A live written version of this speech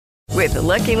With the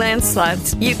Lucky Land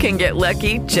Slots, you can get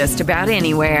lucky just about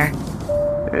anywhere.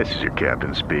 This is your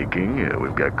captain speaking.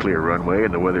 We've got clear runway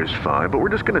and the weather's fine, but we're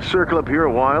just going to circle up here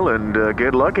a while and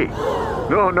get lucky.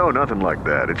 No, nothing like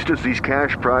that. It's just these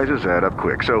cash prizes add up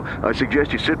quick. So I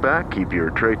suggest you sit back, keep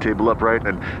your tray table upright,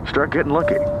 and start getting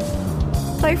lucky.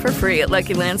 Play for free at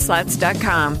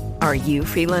LuckyLandSlots.com. Are you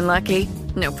feeling lucky?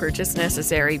 No purchase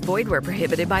necessary. Void where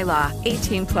prohibited by law.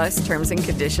 18 plus terms and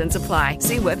conditions apply.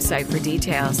 See website for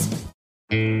details.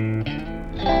 From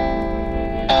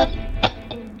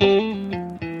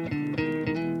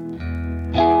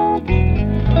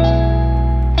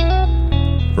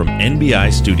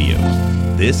NBI Studios,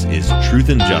 this is Truth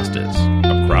and Justice,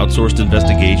 a crowdsourced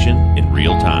investigation in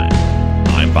real time.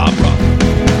 I'm Bob Rock.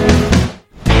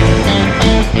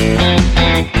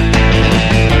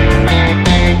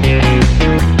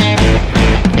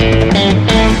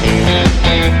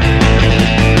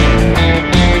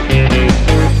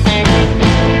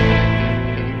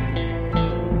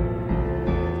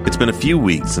 It's been a few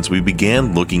weeks since we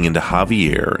began looking into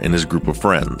Javier and his group of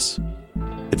friends.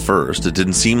 At first, it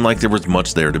didn't seem like there was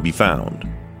much there to be found.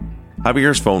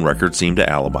 Javier's phone records seemed to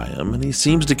alibi him, and he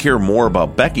seems to care more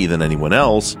about Becky than anyone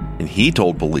else, and he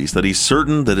told police that he's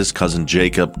certain that his cousin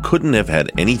Jacob couldn't have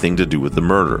had anything to do with the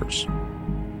murders.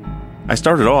 I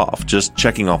started off just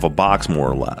checking off a box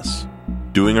more or less,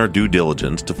 doing our due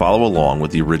diligence to follow along with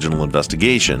the original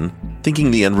investigation,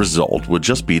 thinking the end result would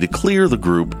just be to clear the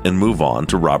group and move on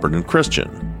to Robert and Christian.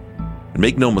 And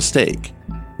make no mistake,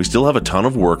 we still have a ton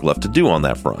of work left to do on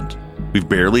that front. We've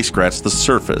barely scratched the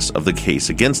surface of the case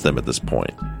against them at this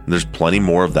point, and there's plenty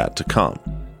more of that to come.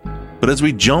 But as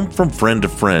we jump from friend to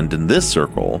friend in this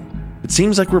circle, it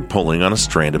seems like we're pulling on a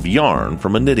strand of yarn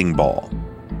from a knitting ball.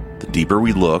 The deeper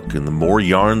we look and the more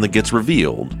yarn that gets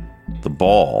revealed, the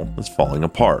ball is falling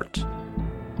apart.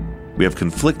 We have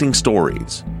conflicting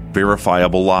stories,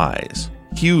 verifiable lies,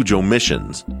 huge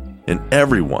omissions, and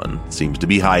everyone seems to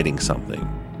be hiding something.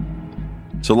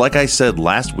 So like I said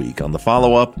last week on the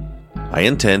follow-up, I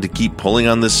intend to keep pulling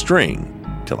on this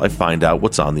string till I find out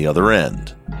what's on the other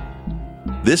end.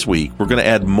 This week, we're going to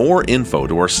add more info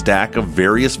to our stack of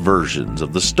various versions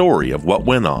of the story of what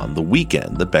went on the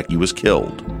weekend that Becky was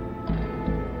killed.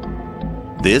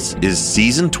 This is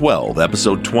Season 12,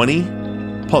 Episode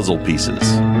 20, Puzzle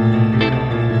Pieces.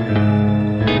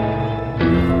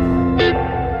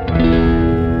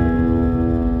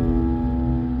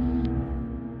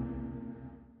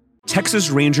 Texas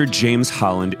Ranger James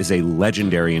Holland is a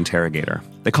legendary interrogator.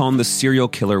 They call him the serial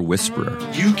killer whisperer.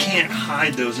 You can't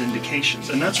hide those indications,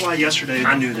 and that's why yesterday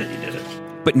I knew that he did it.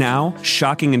 But now,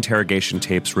 shocking interrogation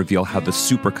tapes reveal how the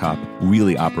super cop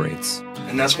really operates.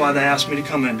 And that's why they asked me to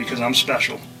come in, because I'm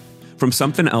special. From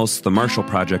Something Else, The Marshall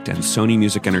Project, and Sony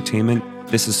Music Entertainment,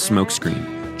 this is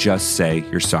Smokescreen. Just say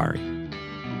you're sorry.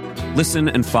 Listen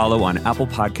and follow on Apple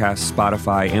Podcasts,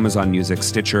 Spotify, Amazon Music,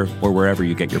 Stitcher, or wherever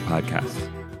you get your podcasts.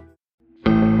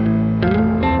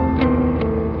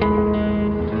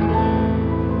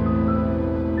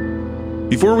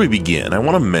 Before we begin, I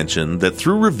want to mention that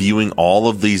through reviewing all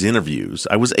of these interviews,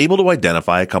 I was able to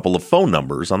identify a couple of phone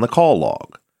numbers on the call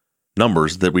log.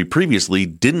 Numbers that we previously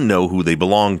didn't know who they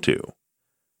belonged to.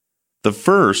 The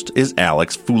first is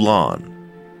Alex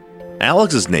Foulon.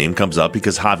 Alex's name comes up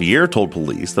because Javier told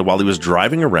police that while he was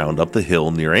driving around up the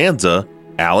hill near Anza,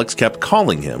 Alex kept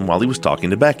calling him while he was talking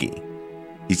to Becky.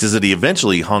 He says that he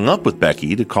eventually hung up with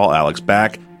Becky to call Alex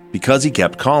back because he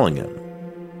kept calling him.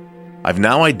 I've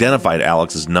now identified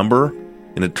Alex's number,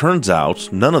 and it turns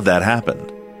out none of that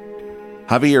happened.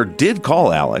 Javier did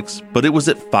call Alex, but it was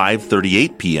at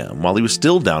 5:38 p.m. while he was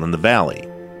still down in the valley,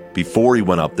 before he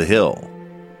went up the hill.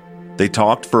 They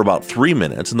talked for about 3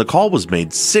 minutes, and the call was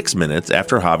made 6 minutes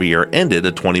after Javier ended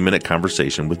a 20-minute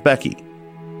conversation with Becky.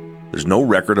 There's no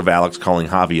record of Alex calling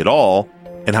Javi at all,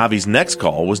 and Javi's next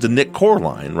call was to Nick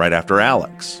Corline right after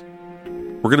Alex.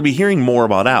 We're going to be hearing more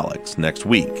about Alex next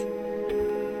week.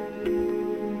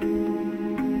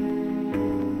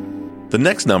 The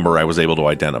next number I was able to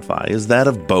identify is that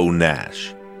of Bo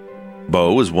Nash.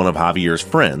 Bo is one of Javier's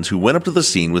friends who went up to the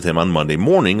scene with him on Monday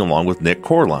morning along with Nick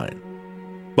Corline.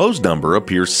 Bo's number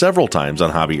appears several times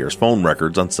on Javier's phone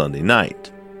records on Sunday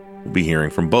night. We'll be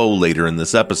hearing from Bo later in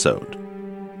this episode.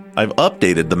 I've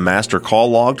updated the master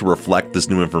call log to reflect this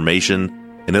new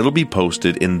information, and it'll be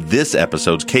posted in this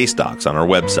episode's case docs on our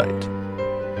website.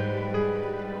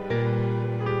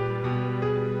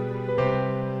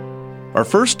 Our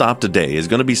first stop today is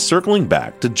going to be circling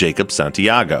back to Jacob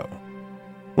Santiago.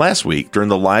 Last week, during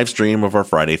the live stream of our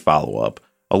Friday follow-up,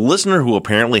 a listener who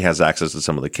apparently has access to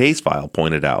some of the case file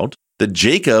pointed out that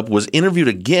Jacob was interviewed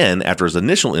again after his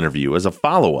initial interview as a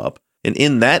follow-up And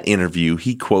in that interview,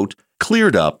 he, quote,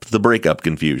 cleared up the breakup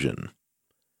confusion.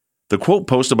 The quote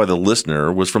posted by the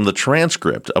listener was from the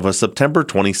transcript of a September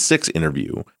 26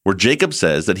 interview, where Jacob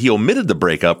says that he omitted the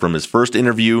breakup from his first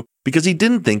interview because he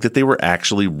didn't think that they were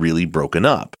actually really broken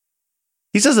up.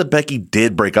 He says that Becky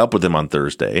did break up with him on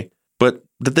Thursday, but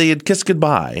that they had kissed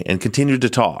goodbye and continued to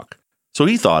talk. So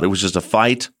he thought it was just a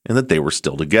fight and that they were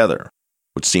still together,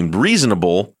 which seemed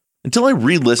reasonable until I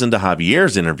re-listened to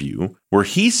Javier's interview, where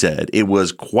he said it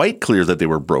was quite clear that they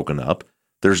were broken up.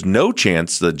 There's no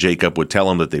chance that Jacob would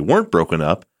tell him that they weren't broken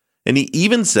up, and he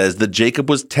even says that Jacob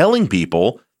was telling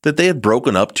people that they had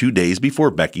broken up 2 days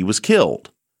before Becky was killed.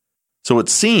 So it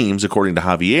seems, according to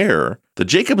Javier, that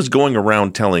Jacob was going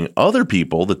around telling other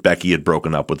people that Becky had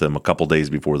broken up with him a couple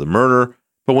days before the murder,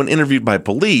 but when interviewed by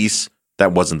police,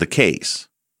 that wasn't the case.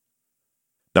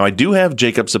 Now, I do have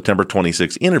Jacob's September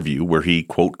 26 interview where he,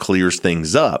 quote, clears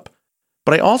things up,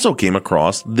 but I also came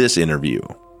across this interview.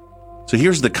 So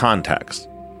here's the context.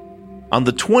 On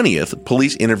the 20th,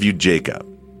 police interviewed Jacob.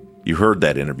 You heard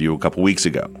that interview a couple weeks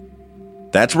ago.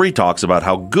 That's where he talks about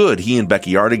how good he and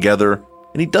Becky are together,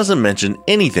 and he doesn't mention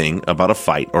anything about a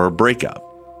fight or a breakup.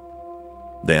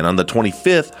 Then on the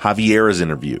 25th, Javier is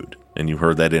interviewed, and you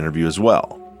heard that interview as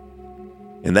well.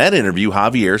 In that interview,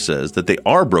 Javier says that they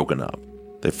are broken up.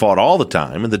 They fought all the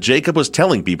time, and that Jacob was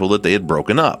telling people that they had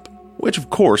broken up, which of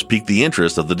course piqued the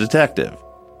interest of the detective.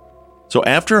 So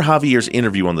after Javier's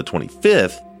interview on the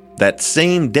 25th, that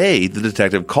same day, the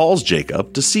detective calls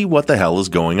Jacob to see what the hell is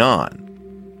going on.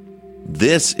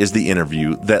 This is the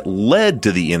interview that led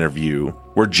to the interview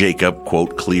where Jacob,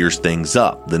 quote, clears things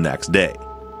up the next day.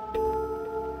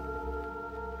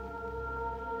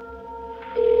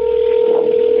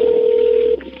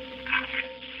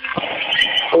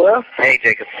 Hello? Hey,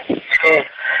 Jacob. Hey.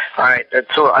 All right.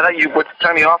 So I thought you. What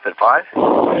time are you off at 5?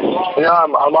 No,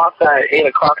 I'm off at 8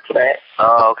 o'clock today.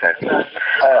 Oh, okay.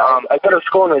 I go to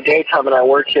school in the daytime and I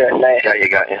work here at night.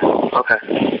 Got you.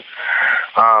 Okay.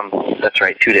 That's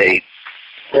right. 2 to 8.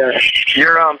 Yeah.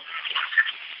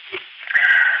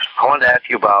 I wanted to ask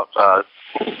you about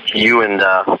you and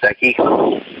Becky.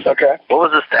 Okay. What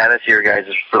was the status of your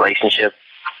guys' relationship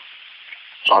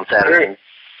on Saturday?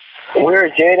 We were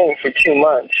dating for 2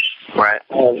 months. Right.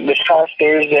 This past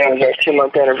Thursday was our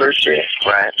 2-month anniversary.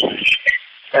 Right.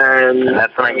 And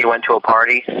that's the night you went to a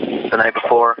party the night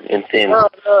before? No.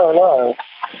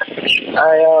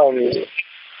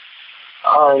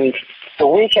 The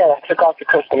weekend I took off to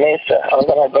Costa Mesa. I was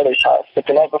at my brother's house. But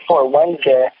the night before,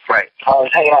 Wednesday, right, I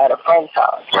was hanging out at a friend's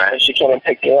house. Right. And she came and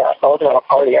picked me up. I wasn't at a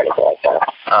party or anything like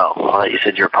that. Oh, well, you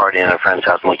said you were partying at a friend's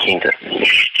house in La Quinta.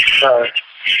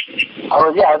 I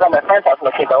was at my friend's house in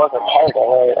La Quinta. I wasn't partying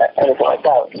or anything like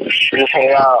that. We were just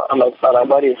hanging out at my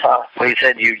buddy's house. Well, you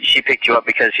said she picked you up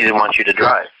because she didn't want you to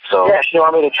drive. So yeah, she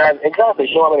didn't want me to drive. Exactly,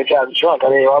 she didn't want me to drive drunk. I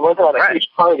mean, I wasn't at a huge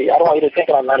party. I don't want you to think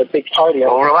I'm at a big party.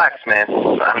 Well, relax, man.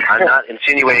 I'm not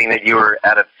insinuating that you were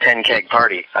at a 10-keg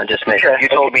party. I'm just making. You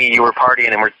told me you were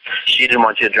partying and she didn't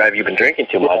want you to drive. You've been drinking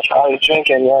too much. I was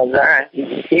drinking, yeah. Exactly.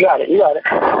 All right. You got it.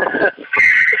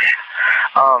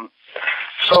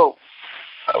 So,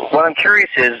 what I'm curious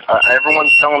is,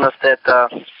 everyone's telling us that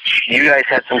you guys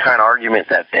had some kind of argument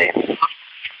that day.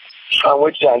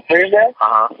 Which day? On Thursday?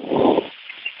 Uh-huh.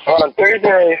 Well, on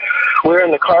Thursday, we were in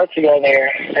the car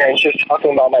together, and she was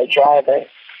talking about my driving.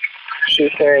 She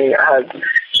was saying, you got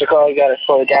to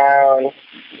slow down,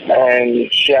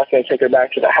 and she asked me to take her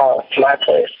back to the house, to my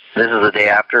place. This is the day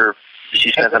after she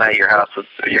spent the night at your house with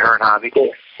her and Javi?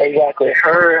 Yeah, exactly.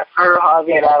 Her,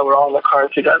 Javi, and I were all in the car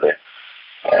together.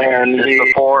 And this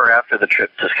before or after the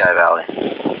trip to Sky Valley?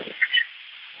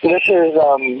 This is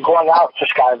going out to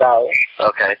Sky Valley.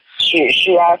 Okay.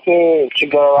 She asked me to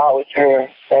go out with her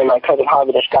and my cousin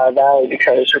Javi to Sky Valley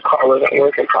because her car wasn't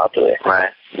working properly.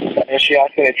 Right. And she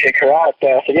asked me to take her out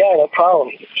there. I said, yeah, no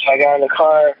problem. So I got in the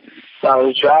car, I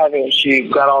was driving, and she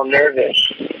got all nervous.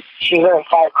 She's been in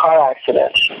 5 car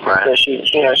accidents. Right. So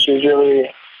she's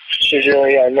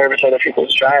really nervous other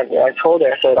people's driving. I told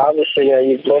her, I said, obviously,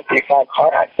 you've lived through 5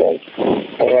 car accidents.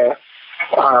 And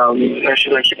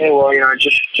she's like, hey, well,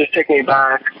 just take me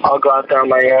back. I'll go out there on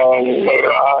my own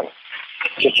later on.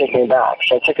 Just take me back.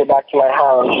 So I took her back to my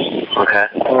house. Okay.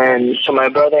 And so my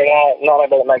brother and I,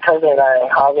 my cousin and I,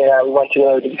 Javi and I, we went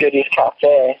to the Goodies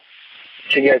Cafe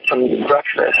to get some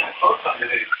breakfast.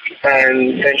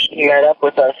 And then she met up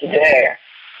with us there.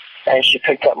 And she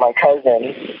picked up my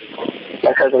cousin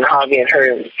Javi, and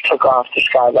her took off to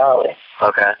Sky Valley.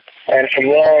 Okay. And from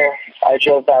there, I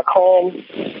drove back home,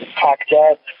 packed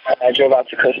up, and I drove out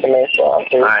to Costa Mesa on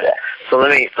Thursday. All right. So let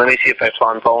me see if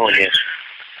I'm following you.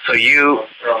 So you,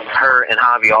 her, and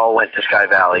Javi all went to Sky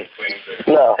Valley.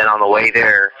 No. And on the way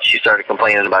there, she started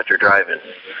complaining about your driving.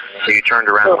 So you turned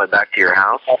around and went back to your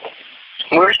house?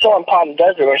 We were still in Palm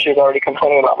Desert when she was already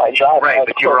complaining about my driving. Right,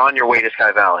 but you were on your way to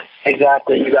Sky Valley.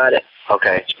 Exactly, you got it.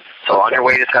 Okay. So on your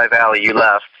way to Sky Valley, you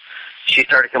left. She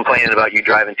started complaining about you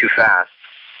driving too fast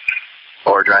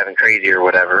or driving crazy or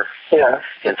whatever. Yeah.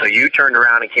 And so you turned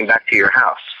around and came back to your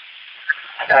house.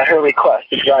 At her request,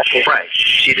 exactly. Right.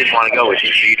 She didn't want to go with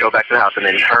you, so you drove back to the house. And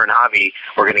then her and Javi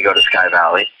were going to go to Sky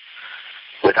Valley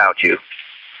without you.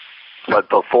 But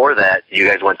before that, you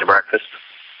guys went to breakfast?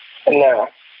 No.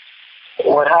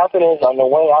 What happened is, on the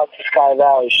way out to Sky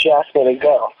Valley, she asked me to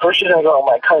go. First, she didn't go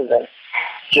with my cousin.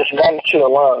 Just them two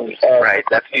alone. Right.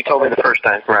 That's what you told me the first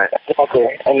time. Right. Exactly.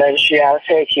 And then she asked,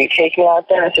 hey, can you take me out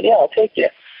there? I said, yeah, I'll take you.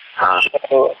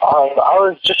 So I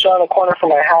was just around the corner from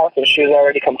my house, and she was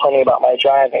already complaining about my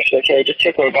driving. She said, okay, just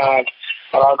take me back,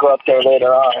 and I'll go up there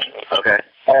later on. Okay.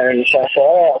 And so I said,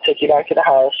 all right, I'll take you back to the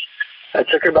house. I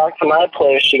took her back to my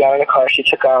place. She got in the car. She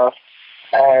took off.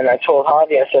 And I told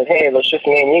Javi, I said, hey, let's just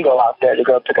me and you go out there to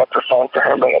go pick up her phone for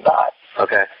her and bring it back.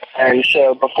 Okay. And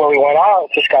so before we went out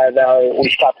to Sky Valley, we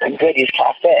stopped at Goody's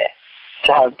Cafe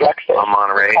to have breakfast. On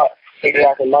Monterey?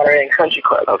 Exactly, Monterey and Country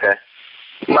Club. Okay.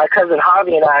 My cousin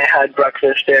Javi and I had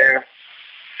breakfast there.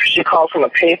 She called from a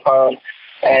payphone,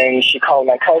 and she called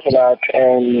my cousin up,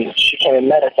 and she came and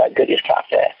met us at Goody's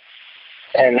Cafe.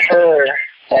 And her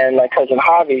and my cousin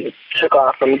Javi took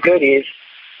off from Goody's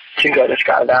to go to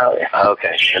Sky Valley.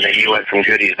 Okay. And then you went from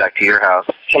Goody's back to your house?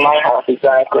 To my house,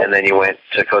 exactly. And then you went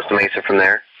to Costa Mesa from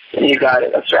there? You got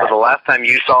it, that's right. So the last time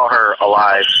you saw her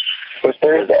alive was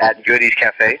Thursday. At Goody's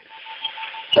Cafe?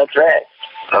 That's right.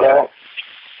 Okay. Yeah.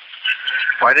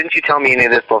 Why didn't you tell me any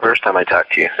of this the first time I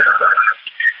talked to you?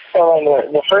 Well,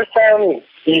 the first time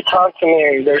you talked to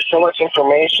me, there's so much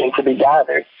information to be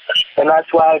gathered, and that's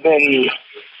why I've been.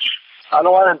 I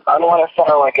don't want to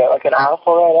sound like an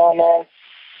asshole right now, man.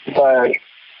 But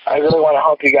I really want to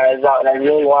help you guys out, and I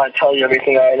really want to tell you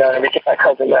everything I know, everything my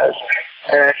cousin does.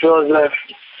 And I feel as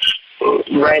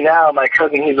if right now my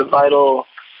cousin, he's a vital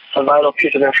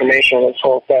piece of information in this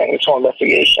whole thing, this whole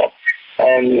investigation.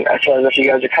 And I feel as if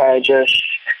you guys are kind of just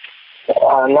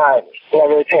not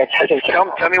really paying attention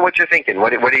to. Tell me what you're thinking. What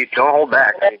do you? Don't hold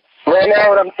back. Right now,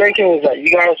 what I'm thinking is that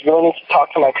you guys really need to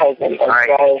talk to my cousin. All right.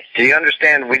 Guys, do you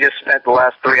understand? We just spent the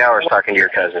last 3 hours talking to your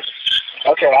cousin.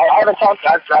 Okay, I haven't talked.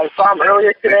 I saw him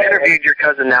earlier today. We've interviewed your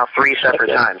cousin now 3 separate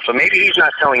times, so maybe he's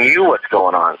not telling you what's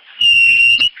going on.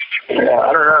 Yeah,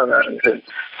 I don't know, man.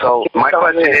 So my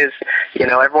question is,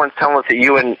 everyone's telling us that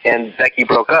you and Becky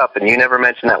broke up, and you never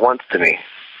mentioned that once to me.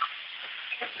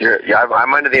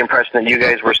 I'm under the impression that you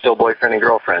guys were still boyfriend and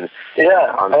girlfriend.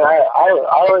 Yeah, and I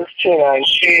was too, man.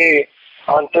 She,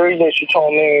 on Thursday, she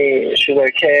told me, she's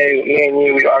like, hey, me and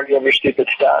you, we argue over stupid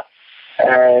stuff.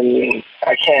 And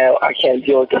I can't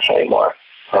deal with this anymore.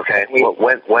 Okay.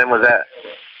 When was that?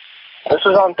 This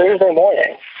was on Thursday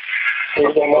morning.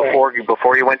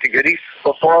 Before you went to Goody's?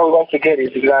 Before we went to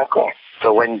Goody's, exactly.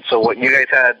 So what you guys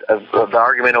had the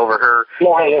argument over her?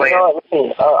 No,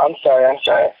 I'm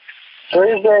sorry.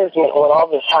 Thursday is when all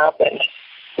this happened.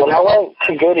 When I went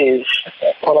to Goody's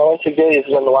was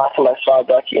when the last time I saw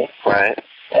Becky. Right.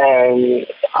 And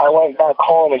I went back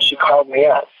home, and she called me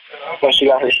up when she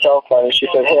got her cell phone, and she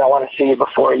said, hey, I want to see you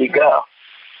before you go.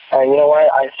 And you know what?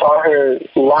 I saw her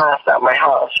last at my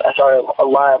house. I saw her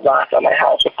alive last at my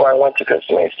house before I went to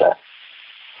Costa Mesa.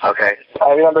 Okay.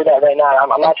 I remember that right now.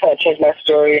 I'm not trying to change my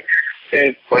story.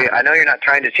 Well, I know you're not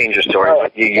trying to change your story,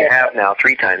 but you have now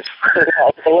 3 times. You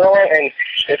know what? And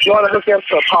if you want to hook me up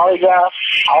to a polygraph,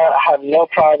 I have no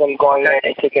problem going there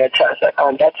and taking a test.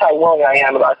 That's how willing I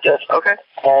am about this. Okay.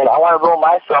 And I want to rule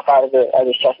myself out of it as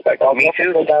a suspect. Me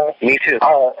too. Me too.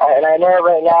 And I know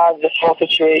right now this whole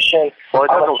situation. Well,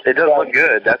 it doesn't look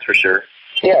good. That's for sure.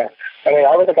 Yeah. I mean,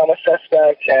 I was I'm a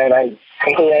suspect, and I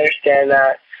completely understand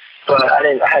that. But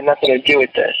I had nothing to do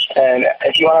with this. And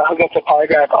if you want to hook up to a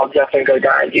polygraph, I'll definitely go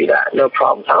down and do that. No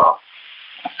problem at all.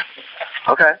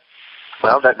 Okay.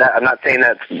 Well, I'm not saying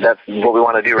that's what we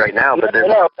want to do right now, but that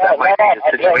might be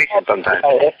the situation sometimes.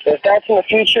 If that's in the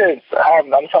future,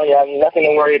 I'm telling you, I have nothing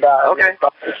to worry about. Okay.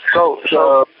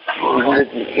 So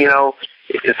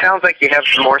it sounds like you have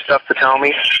some more stuff to tell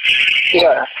me.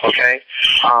 Yeah. Okay.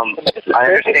 I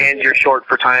understand you're short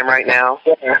for time right now.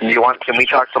 Yeah. Can we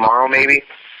talk tomorrow maybe?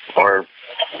 Or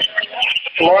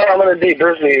tomorrow I'm going to be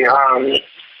busy. Is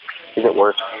it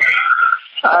worse?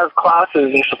 I have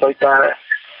classes and stuff like that.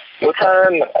 What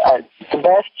time? The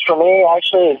best for me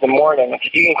actually is the morning.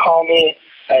 If you can call me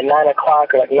at 9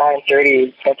 o'clock or like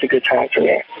 9:30, that's a good time for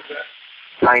me.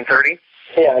 9:30?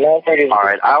 Yeah, 9:30. All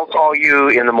right, I'll call you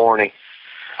in the morning,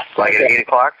 like at 8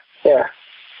 o'clock. Yeah.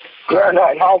 No,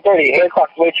 9:30. 8 o'clock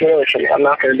is way too early for me. I'm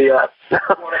not going to be up.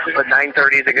 But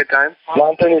 9:30 is a good time?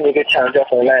 9:30 is a good time,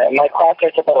 definitely. My class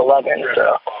starts up at 11,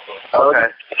 so Okay.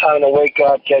 time to wake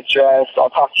up, get dressed. I'll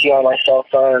talk to you on my cell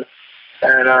phone,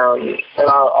 and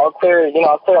I'll clear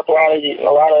up a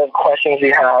lot of questions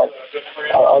you have.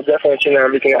 I'll definitely let you know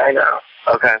everything I know.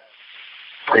 Okay.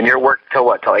 And you're working till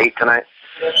what? Till 8 tonight?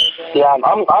 Yeah,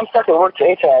 I'm stuck at work till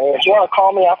 8 tonight. If you want to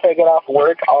call me after I get off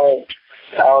work, I'll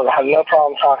have no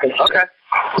problem talking to you. Okay.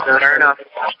 Fair enough.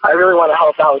 I really want to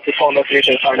help out with this whole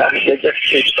investigation and find out if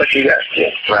it's what you guys do.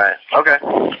 Right. Okay.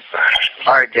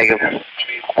 All right, Jacob.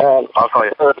 I'll call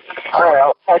you. All right,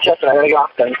 I'll catch you up tonight. I'm going to get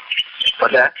off then.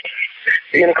 What's that?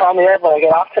 You're going to call me up when I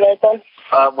get off tonight then?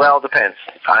 Well, it depends.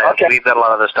 Okay. We've got a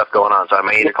lot of other stuff going on, so I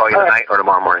may either call you tonight or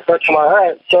tomorrow morning. Or tomorrow. All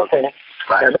right. It's okay.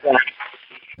 Bye. Bye.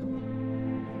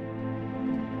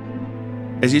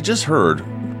 As you just heard,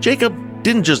 Jacob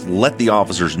didn't just let the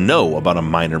officers know about a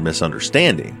minor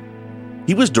misunderstanding.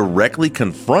 He was directly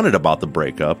confronted about the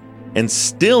breakup, and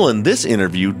still in this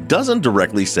interview doesn't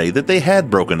directly say that they had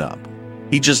broken up.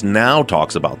 He just now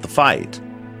talks about the fight.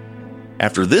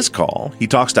 After this call, he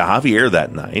talks to Javier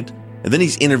that night, and then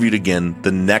he's interviewed again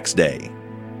the next day.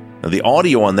 Now, the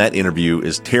audio on that interview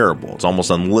is terrible. It's almost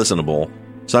unlistenable,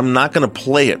 so I'm not going to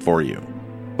play it for you.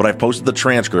 But I've posted the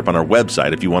transcript on our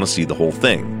website if you want to see the whole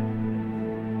thing.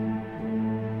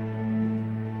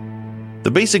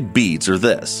 The basic beats are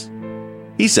this.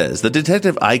 He says that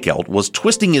Detective Eichelt was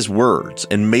twisting his words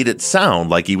and made it sound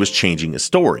like he was changing his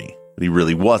story, but he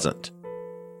really wasn't.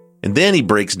 And then he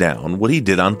breaks down what he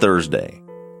did on Thursday.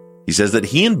 He says that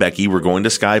he and Becky were going to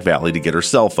Sky Valley to get her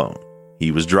cell phone.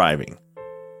 He was driving.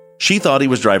 She thought he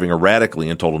was driving erratically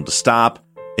and told him to stop,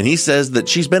 and he says that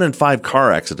she's been in 5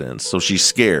 car accidents, so she's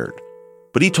scared.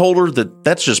 But he told her that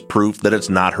that's just proof that it's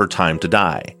not her time to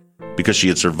die, because she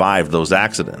had survived those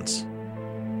accidents.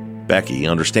 Becky,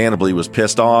 understandably, was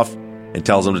pissed off and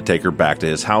tells him to take her back to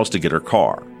his house to get her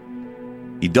car.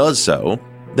 He does so,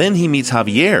 then he meets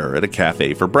Javier at a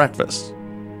cafe for breakfast.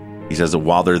 He says that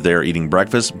while they're there eating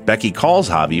breakfast, Becky calls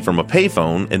Javi from a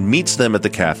payphone and meets them at the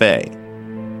cafe.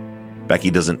 Becky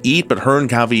doesn't eat, but her and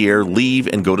Javier leave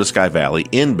and go to Sky Valley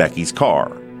in Becky's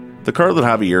car, the car that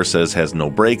Javier says has no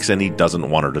brakes and he doesn't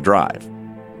want her to drive.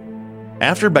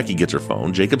 After Becky gets her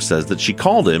phone, Jacob says that she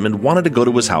called him and wanted to go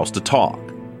to his house to talk.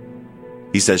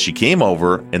 He says she came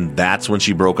over, and that's when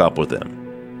she broke up with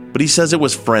him. But he says it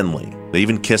was friendly. They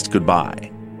even kissed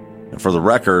goodbye. And for the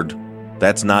record,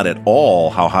 that's not at all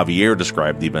how Javier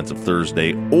described the events of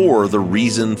Thursday or the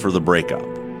reason for the breakup.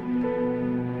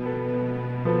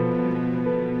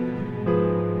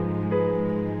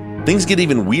 Things get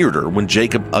even weirder when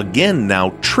Jacob again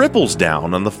now triples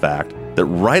down on the fact that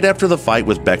right after the fight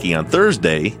with Becky on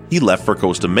Thursday, he left for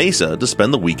Costa Mesa to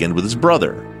spend the weekend with his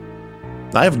brother.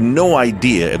 I have no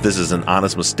idea if this is an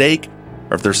honest mistake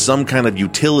or if there's some kind of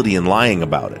utility in lying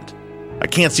about it. I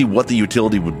can't see what the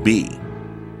utility would be.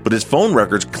 But his phone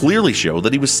records clearly show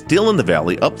that he was still in the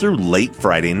valley up through late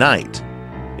Friday night.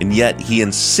 And yet he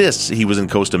insists he was in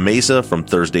Costa Mesa from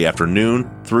Thursday afternoon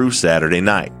through Saturday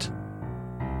night.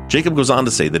 Jacob goes on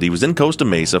to say that he was in Costa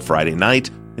Mesa Friday night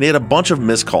and he had a bunch of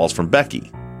missed calls from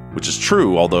Becky, which is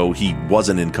true, although he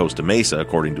wasn't in Costa Mesa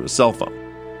according to his cell phone.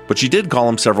 But she did call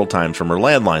him several times from her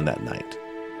landline that night.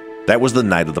 That was the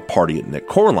night of the party at Nick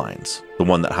Corline's, the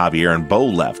one that Javier and Bo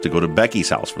left to go to Becky's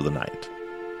house for the night.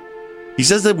 He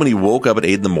says that when he woke up at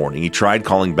 8 in the morning, he tried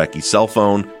calling Becky's cell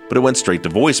phone, but it went straight to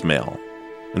voicemail.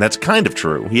 And that's kind of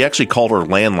true. He actually called her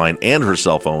landline and her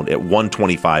cell phone at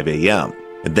 1:25 a.m.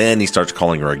 And then he starts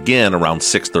calling her again around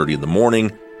 6:30 in the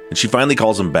morning, and she finally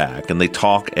calls him back, and they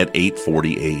talk at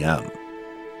 8:40 a.m.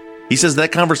 He says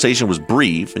that conversation was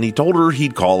brief, and he told her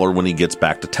he'd call her when he gets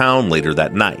back to town later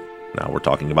that night. Now we're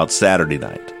talking about Saturday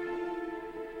night.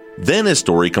 Then his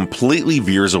story completely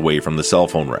veers away from the cell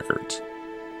phone records.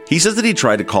 He says that he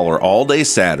tried to call her all day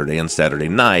Saturday and Saturday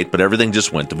night, but everything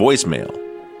just went to voicemail.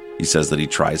 He says that he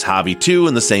tries Javi too,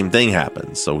 and the same thing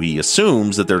happens, so he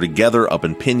assumes that they're together up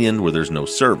in Pinion where there's no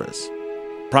service.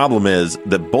 Problem is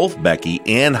that both Becky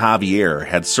and Javier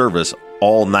had service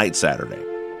all night Saturday.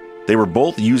 They were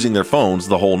both using their phones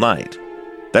the whole night.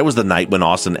 That was the night when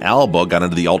Austin Alba got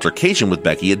into the altercation with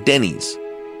Becky at Denny's.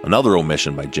 Another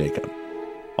omission by Jacob.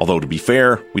 Although, to be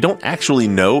fair, we don't actually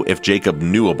know if Jacob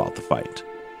knew about the fight.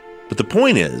 But the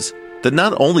point is that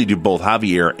not only do both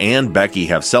Javier and Becky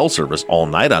have cell service all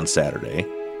night on Saturday,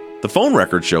 the phone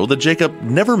records show that Jacob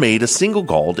never made a single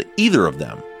call to either of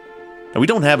them. Now, we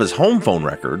don't have his home phone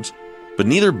records, but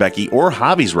neither Becky or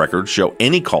Javi's records show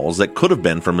any calls that could have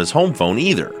been from his home phone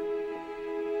either.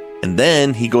 And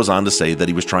then he goes on to say that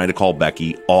he was trying to call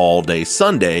Becky all day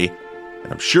Sunday,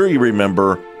 and I'm sure you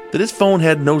remember that his phone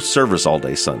had no service all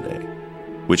day Sunday,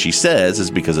 which he says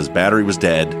is because his battery was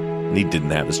dead and he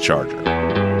didn't have his charger.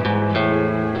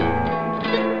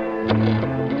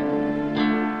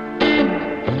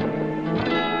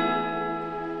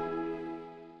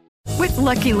 With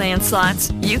Lucky Land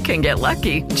Slots, you can get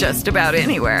lucky just about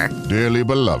anywhere. Dearly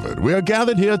beloved, we are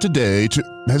gathered here today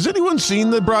to... Has anyone seen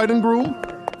the bride and groom?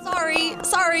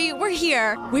 Sorry, we're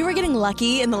here. We were getting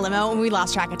lucky in the limo and we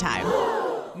lost track of time.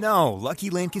 No, Lucky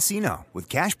Land Casino, with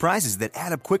cash prizes that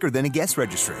add up quicker than a guest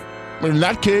registry. In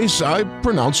that case, I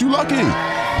pronounce you lucky.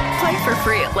 Play for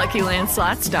free at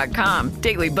LuckyLandSlots.com.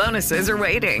 Daily bonuses are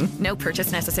waiting. No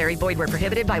purchase necessary. Void where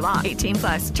prohibited by law.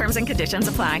 18+. Terms and conditions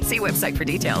apply. See website for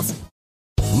details.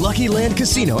 Lucky Land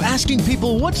Casino, asking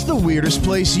people, what's the weirdest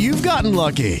place you've gotten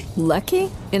lucky?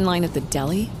 Lucky? In line at the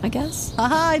deli, I guess?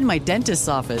 Aha, in my dentist's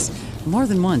office. More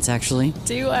than once, actually.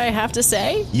 Do I have to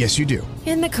say? Yes, you do.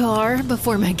 In the car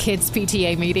before my kids'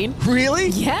 PTA meeting. Really?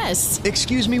 Yes.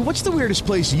 Excuse me, what's the weirdest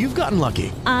place you've gotten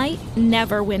lucky? I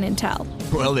never win and tell.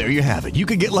 Well, there you have it. You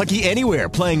can get lucky anywhere,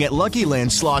 playing at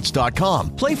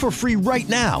LuckyLandSlots.com. Play for free right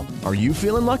now. Are you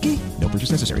feeling lucky? No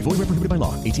purchase necessary. Void where prohibited by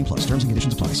law. 18+. Terms and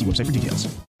conditions apply. See website for details.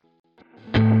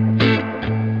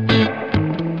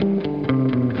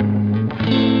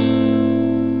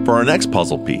 For our next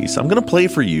puzzle piece, I'm going to play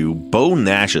for you Bo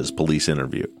Nash's police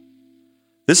interview.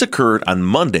 This occurred on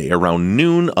Monday around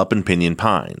noon up in Pinyon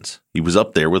Pines. He was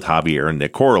up there with Javier and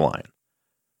Nick Corleone.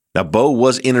 Now, Bo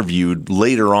was interviewed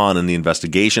later on in the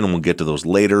investigation, and we'll get to those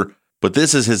later, but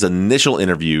this is his initial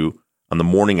interview on the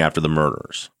morning after the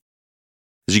murders.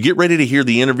 As you get ready to hear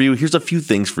the interview, here's a few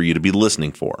things for you to be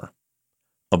listening for.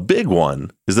 A big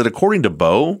one is that according to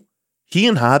Bo, he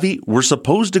and Javi were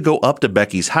supposed to go up to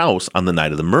Becky's house on the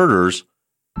night of the murders,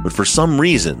 but for some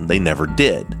reason they never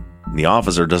did. And the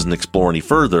officer doesn't explore any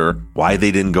further why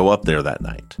they didn't go up there that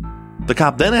night. The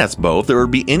cop then asks Bo if there would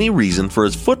be any reason for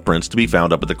his footprints to be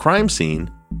found up at the crime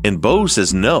scene, and Bo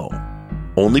says no,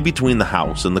 only between the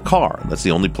house and the car. That's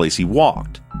the only place he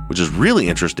walked, which is really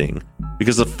interesting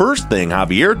because the first thing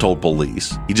Javier told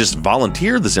police, he just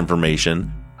volunteered this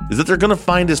information, is that they're going to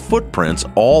find his footprints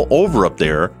all over up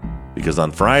there because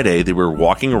on Friday they were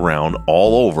walking around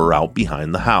all over out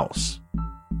behind the house.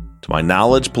 To my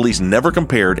knowledge, police never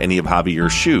compared any of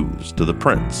Javier's shoes to the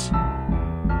prints.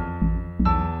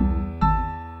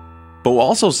 Bo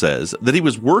also says that he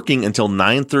was working until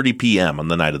 9:30 p.m. on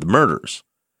the night of the murders,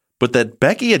 but that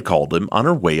Becky had called him on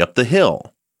her way up the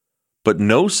hill. But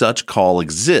no such call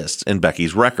exists in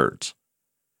Becky's records.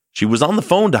 She was on the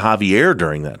phone to Javier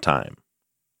during that time,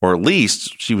 or at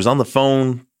least she was on the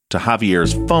phone to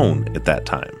Javier's phone at that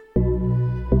time.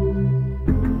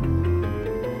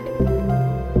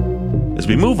 As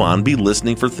we move on, be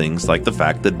listening for things like the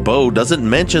fact that Bo doesn't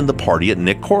mention the party at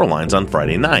Nick Corleine's on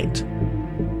Friday night.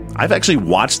 I've actually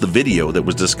watched the video that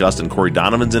was discussed in Corey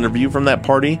Donovan's interview from that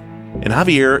party, and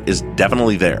Javier is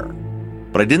definitely there.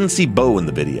 But I didn't see Bo in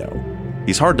the video.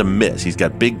 He's hard to miss. He's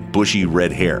got big, bushy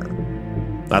red hair.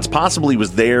 That's possible he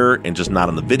was there and just not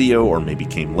in the video, or maybe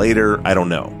came later. I don't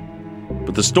know.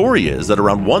 But the story is that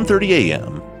around 1:30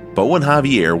 a.m., Bo and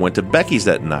Javier went to Becky's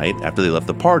that night after they left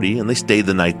the party, and they stayed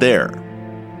the night there.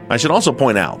 I should also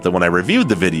point out that when I reviewed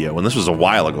the video, and this was a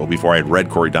while ago before I had read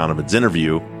Corey Donovan's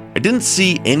interview, I didn't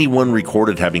see anyone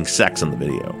recorded having sex in the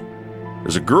video.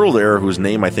 There's a girl there whose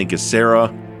name I think is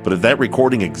Sarah, but if that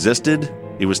recording existed,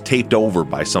 it was taped over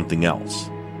by something else.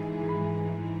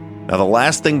 Now, the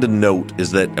last thing to note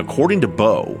is that according to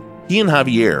Bo, he and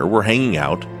Javier were hanging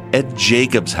out at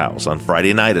Jacob's house on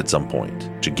Friday night at some point,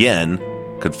 which again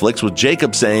conflicts with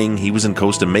Jacob saying he was in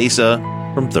Costa Mesa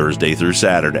from Thursday through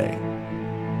Saturday.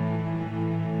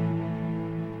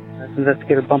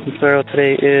 Investigator Bumpy Ferro.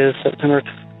 Today is September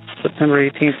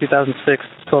 18th, 2006,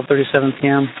 12:37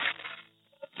 p.m.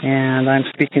 And I'm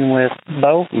speaking with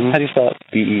Bo. How do you spell it?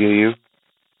 B-E-U-U.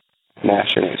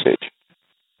 Nash, N-A-S-H.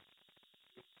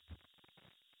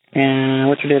 And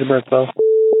what's your date of birth, Bo?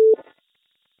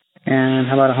 And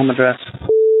how about a home address?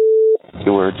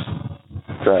 2 words.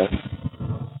 Drive.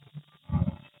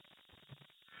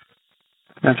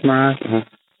 That's Mirage?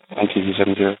 Mm-hmm.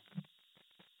 9270.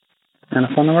 And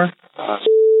a phone number? Is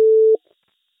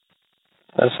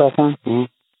that a cell phone? Mm-hmm.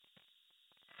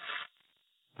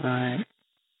 All right.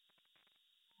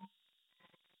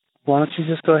 Why don't you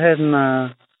just go ahead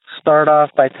and start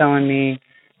off by telling me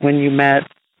when you met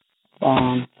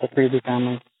the previous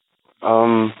family?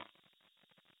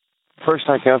 First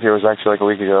time I came up here was actually like a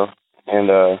week ago,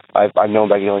 and I've known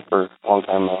Becky like for a long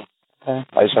time now. Okay.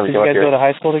 I just never Did came you up guys here. go to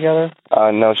high school together?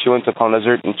 No, she went to Palm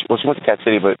Desert, and she went to Cat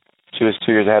City, but She was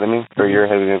 2 years ahead of me, or a year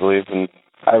ahead of me, I believe. And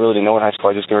I really didn't know in high school.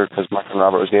 I just knew her because my friend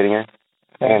Robert was dating her.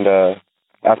 And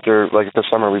after, like, this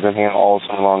summer, we've been hanging all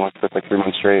summer long, like, for like 3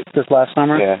 months straight. This last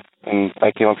summer? Yeah. And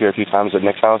I came up here a few times at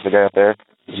Nick's house, the guy up there.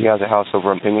 He has a house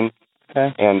over on Pinion.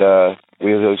 Okay. And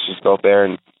we would always just go up there,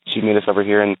 and she'd meet us over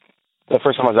here. And the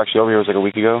first time I was actually over here was like a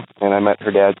week ago, and I met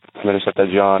her dad. I met her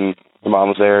stepdad, John. Her mom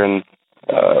was there, and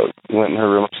we went in her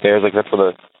room upstairs. Like, that's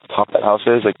where the top of that house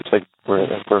is. Like, it's like where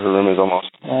her room is almost.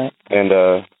 Right. And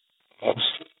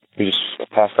we just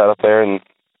passed that up there and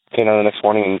came out the next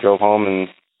morning and drove home. And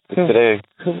today,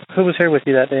 who was here with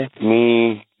you that day?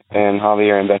 Me and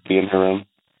Javier and Becky in her room.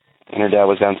 And her dad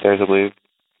was downstairs, I believe.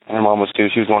 And her mom was too.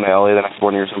 She was going to LA the next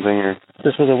morning or something. Or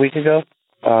this was a week ago?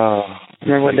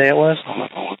 Remember what day it was?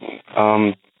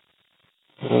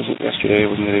 It wasn't yesterday. It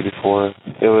wasn't the day before.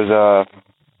 It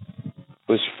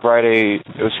was Friday.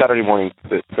 It was Saturday morning.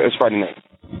 It was Friday night.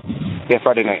 Yeah,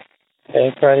 Friday night.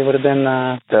 Okay, Friday would have been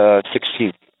the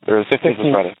 16th. Or the 15th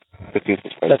was Friday. 15th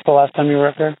was Friday. That's the last time you were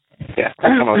up here? Yeah,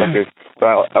 last time I was up here.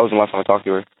 But that wasn't the last time I talked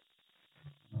to her.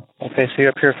 Okay, so you're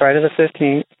up here Friday the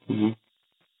 15th. Mm-hmm.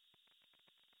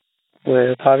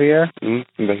 With Javier?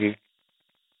 Mm-hmm. Becky.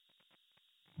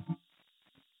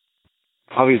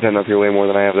 Javier's been up here way more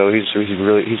than I have, though.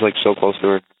 He's like so close to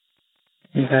her.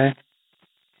 Okay.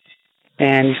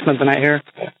 And you spent the night here?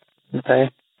 Yeah. Okay.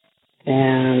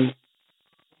 And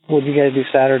what did you guys do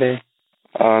Saturday?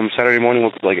 Saturday morning,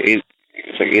 woke up like 8,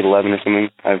 it's like 8:11 or something.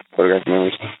 I have photographic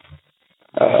memories.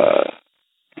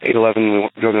 8:11,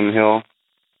 we drove down the hill.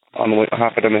 On the way,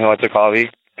 halfway down the hill, I took Javi,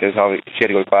 because she had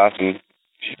to go to class, and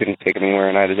she couldn't take him anywhere,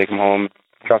 and I had to take him home,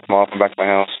 dropped him off, and back to my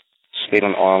house. Stayed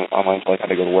online until I had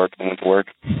to go to work, and went to work.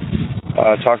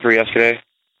 Talked to her yesterday,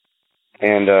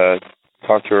 and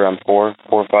talked to her around 4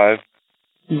 or 5.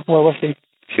 Where was she?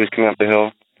 She was coming up the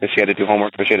hill, because she had to do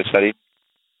homework, because she had to study.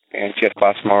 And she had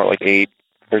class tomorrow at like 8,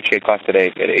 or she had class today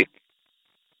at 8.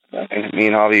 And me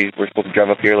and Javi were supposed to drive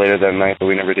up here later that night, but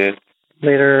we never did.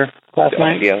 Later last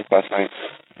night? Yeah, last night.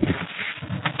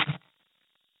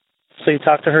 So you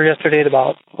talked to her yesterday at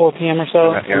about 4 p.m. or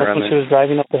so? Yeah, when she was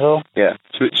driving up the hill? Yeah,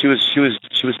 she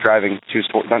was driving. She was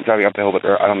not driving up the hill, but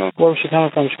I don't know. Where was she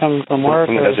coming from? Was she coming from work?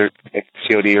 From the desert, like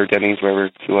COD or Denny's, wherever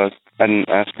she was. I didn't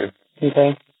ask her.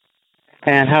 Okay.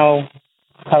 And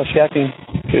how's she acting?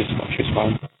 She's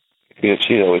fine.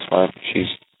 She's always fine. She's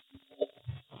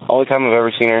only time I've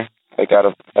ever seen her like out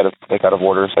of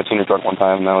order. So I've seen her drunk one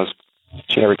time, and that was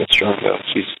she never gets drunk though.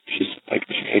 She's like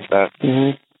she hates that.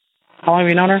 Mhm. How long have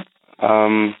you known her?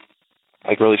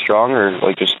 Like really strong, or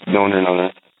like just known her?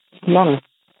 Known her.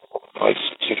 Like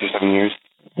 6 or 7 years.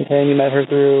 Okay, and you met her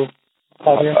through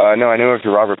Javier? No, I knew her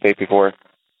through Robert Pate before,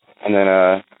 and then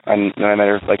I met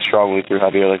her like strongly through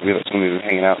Javier. Like we were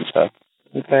hanging out and stuff.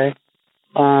 Okay.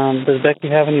 Does Becky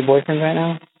have any boyfriends right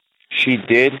now? She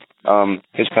did.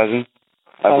 His cousin,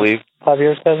 I believe.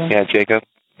 Javier's cousin? Yeah, Jacob.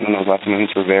 I don't know his last name.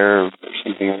 It's Rivera or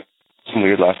something. Some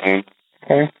weird last name.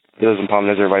 Okay. He lives in Palm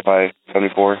Desert, right by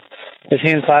 74. Is he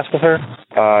in class with her?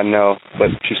 No, but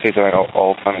she stays there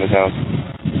all the time at his house.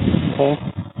 Okay.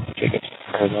 Jacob's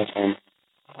her last name.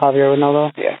 Javier would know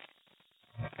though? Yeah.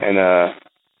 And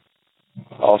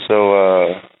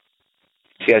also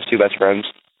she has 2 best friends,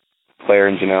 Claire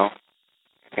and Janelle.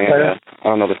 And I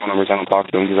don't know the phone numbers. I don't talk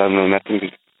to them because I haven't really met them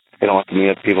because they don't like to meet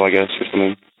up people, I guess, or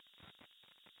something.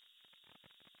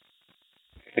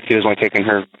 If she doesn't like taking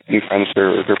her new friends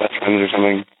or her best friends or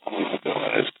something, I don't know what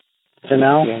that is.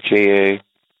 Janelle? Yeah,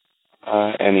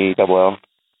 Janell.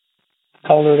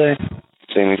 How old are they?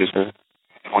 Same age as her,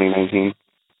 2019.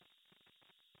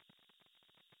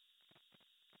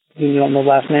 You don't know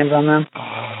last names on them? No,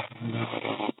 I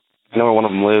don't. I know where one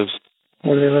of them lives.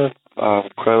 Where do they live?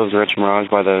 Claire lives at Mirage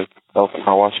by the Elephant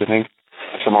Car Wash, I think.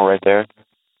 Somewhere right there.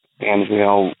 And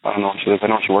Janelle, I don't know where she lives. I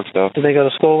know where she works, though. Do they go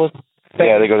to school with?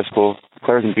 Yeah, they go to school.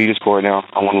 Claire's in beauty school right now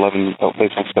on 111,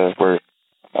 place next to where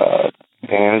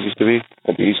Bananas used to be.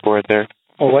 The beauty school right there.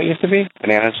 Oh, what used to be?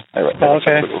 Bananas. Right oh,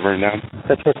 okay. Over and down.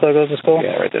 That's where Claire goes to school?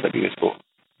 Yeah, right there, the beauty school.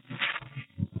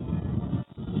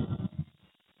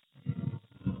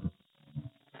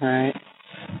 All right.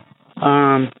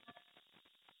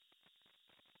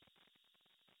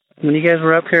 When you guys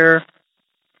were up here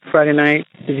Friday night,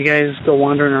 did you guys go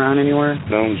wandering around anywhere?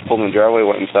 No, we just pulled in the driveway,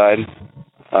 went inside.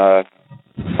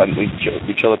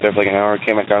 We chilled up there for like an hour,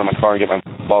 came back down to my car and get my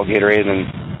ball Gatorade, and then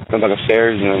went back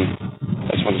upstairs, and then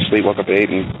I just went to sleep, woke up at 8,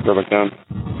 and drove back down.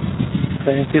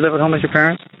 Okay. Do you live at home with your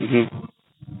parents? Mm-hmm.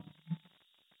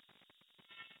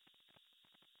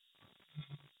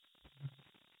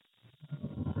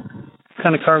 What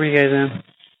kind of car were you guys in?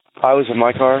 I was in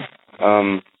my car.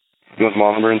 You want the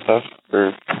model number and stuff?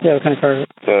 Or yeah, what kind of car is it?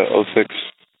 The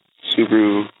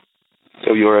Subaru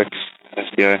WRX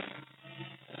STI.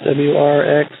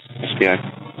 WRX. STI.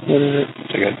 What is it?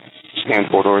 It's like a sedan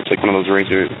four-door. It's like one of those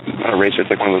not a racer, it's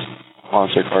like one of those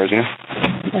monster cars, you know?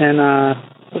 And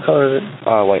what color is it?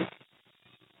 White.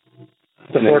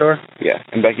 The four-door? Yeah,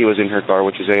 and Becky was in her car,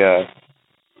 which is a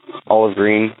olive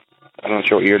green. I'm not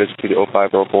sure what year it is. It's either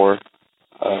 05 or 04.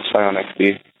 Scion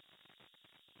XB.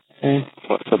 Okay.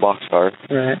 It's a box car.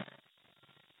 Right.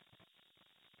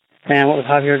 And what was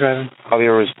Javier driving?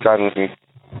 Javier was driving with me.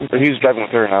 Or he was driving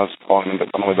with her, and I was following him, but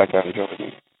on the way back down, he drove with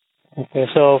me. Okay,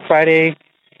 so Friday,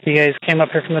 you guys came up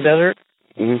here from the desert?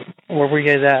 Mm-hmm. Where were you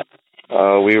guys at?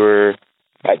 We were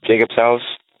at Jacob's house,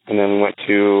 and then we went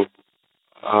to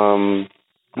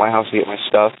my house to get my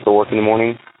stuff for work in the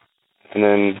morning. And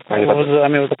then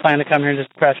was the plan to come here and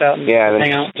just crash out and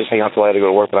hang out? Just hang out till I had to go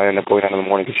to work, but I ended up going down in the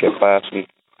morning because she had class, and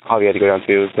Javi had to go down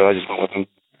too, so I just went with him.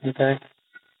 Okay.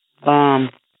 I'm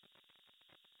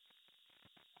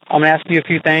going to ask you a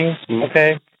few things,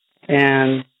 okay?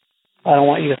 And I don't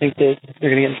want you to think that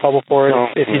you're going to get in trouble for it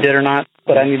if you did or not,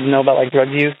 but I need to know about, like, drug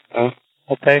use.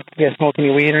 Okay? You guys smoke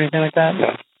any weed or anything like that?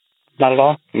 No. Not at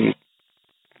all? Mm-hmm.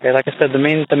 Okay, like I said, the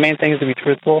main thing is to be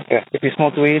truthful. Yeah. If you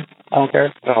smoke weed, I don't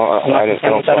care. No, I'm not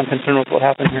concerned with that. I'm concerned with what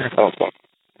happened here. I don't smoke.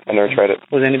 I never tried it.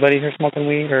 Was anybody here smoking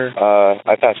weed, or?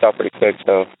 I passed out pretty quick,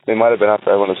 so they might have been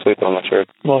after I went to sleep, but I'm not sure.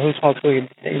 Well, who smokes weed?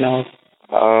 You know?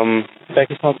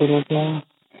 Becky smoked weed once in a while?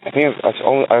 I think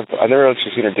I've never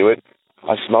actually seen her do it.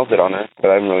 I smelled it on her, but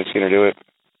I haven't really seen her do it.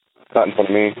 Not in front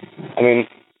of me. I mean,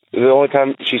 the only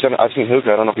time I've seen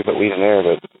hookah. I don't know if you put weed in there,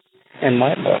 but. And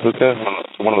what? Hookah.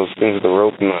 It's one of those things with the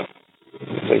rope and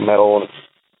it's like metal, and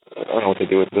I don't know what they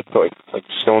do with it. They put like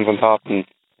stones on top, and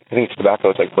I think it's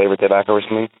tobacco. It's like flavored tobacco or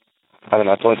something. I don't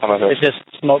know. It's the only time I've ever. It just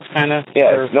smokes, kind of.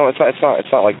 Yeah. No, it's not.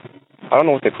 It's not like. I don't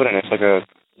know what they put in it.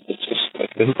 It's just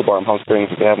like the hookah bar in Palm Springs.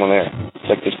 They have one there. It's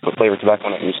like just put flavored tobacco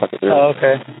in it and you suck it through. Oh,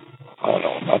 okay. I don't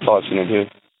know. That's all I've seen her do.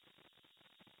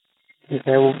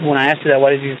 Okay. Well, when I asked you that, why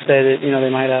did you say that they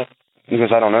might have?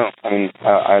 Because I don't know. I mean,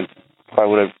 I probably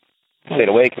would have stayed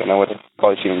awake and I would have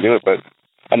probably seen him do it, but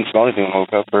I didn't smell anything when I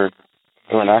woke up or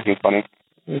they weren't acting funny.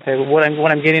 Okay. But what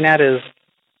I'm getting at is,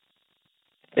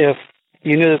 if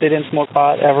you knew that they didn't smoke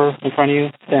pot ever in front of you,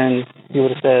 then you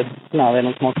would have said, no, they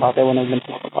don't smoke pot. They wouldn't have been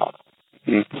smoking pot.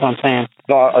 Mm. That's what I'm saying.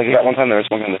 No, like that one time they were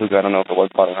smoking the hookah. I don't know if it was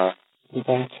pot or not.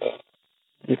 Okay.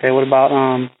 Okay. What about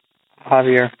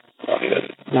Javier? No, he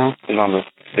doesn't. No. He's on the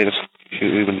status.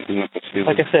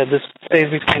 Like I said, this stays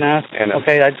between us.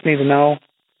 Okay. I just need to know.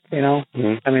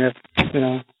 Mm-hmm. I mean, if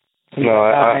No,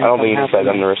 I don't think he's that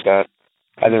dumb to risk that.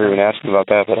 I never even asked him about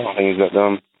that, but I don't think he's that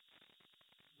dumb.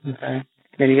 Okay.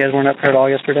 And you guys weren't up here at all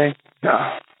yesterday?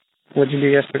 No. What did you do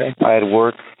yesterday? I had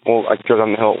work. Well, I drove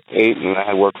down the hill at 8, and I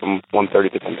had work from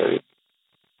 1:30 to 10:30.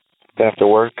 Then after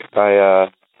work, I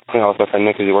hung out with my friend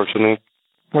Nick because he works with me.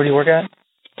 Where do you work at?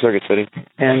 Circuit City.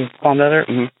 In Palm Desert?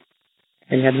 Mm-hmm.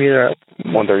 And you had to be there at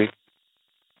 1:30.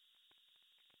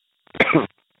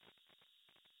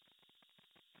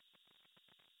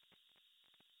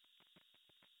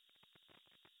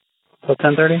 So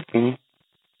 10:30? Mm-hmm.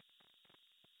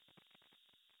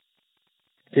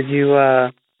 Did you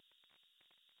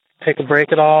take a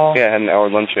break at all? Yeah, I had an hour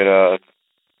lunch at 3,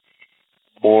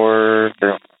 or I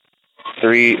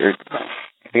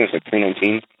think it was like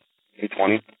 3:19,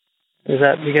 3:20. Is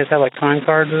that, do you guys have like time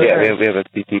cards? Yeah, we have a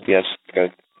DPS.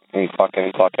 Good. And clock in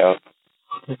and clock out.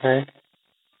 Okay.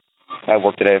 I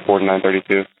work today at 4 to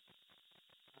 9:32.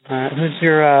 Who's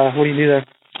your, what do you do there?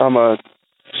 I'm a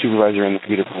supervisor in the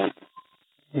computer plant.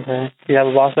 Okay. Do you have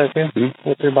a boss there too? Mm-hmm.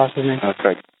 What's your boss's name?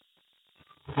 Craig.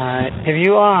 Alright. Have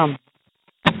you,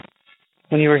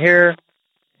 when you were here,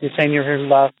 you're saying you were here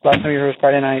last time you were here was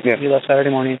Friday night, you left Saturday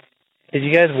morning. Did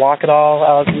you guys walk at all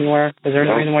out anywhere? Is there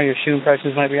any reason why your shoe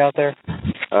impressions might be out there?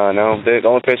 No. The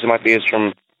only place it might be is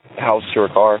from the house to her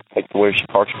car, like where she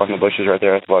parks in the bushes right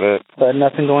there. That's about it. But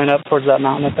nothing going up towards that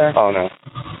mountain up there? Oh, no.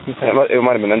 Okay. It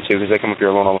might have been them two, because they come up here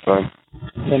alone all the time.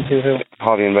 Them two who?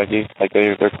 Javi and Becky. Like,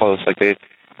 they're close. Like,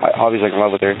 Javi's like in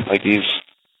love with her. Like, he's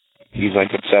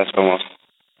like obsessed almost.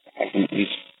 Like,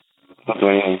 he's not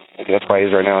doing anything. Like, that's why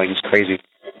he's right now. Like, he's crazy.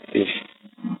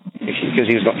 Because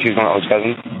she's going out with his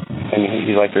cousin, and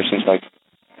he's liked her since, like,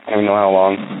 I don't even know how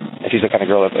long. And she's the kind of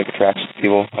girl that, like, attracts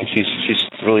people. Like, she's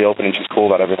really open and she's cool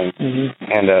about everything. Mm-hmm.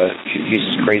 And he's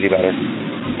just crazy about her.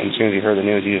 And as soon as he heard the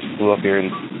news, he just flew up here and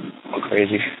went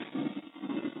crazy.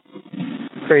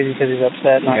 Crazy because he's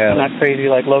upset, not crazy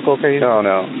like local crazy? No.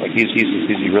 Like, he's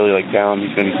really, like, down.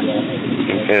 He's been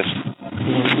pissed.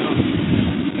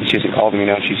 Mm-hmm. She hasn't called me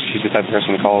now. She's the type of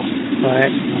person that calls.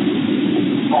 Right.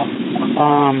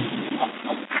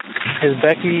 Has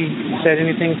Becky said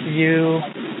anything to you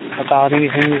about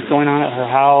anything that's going on at her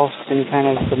house, any kind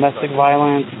of domestic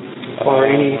violence, or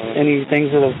any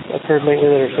things that have occurred lately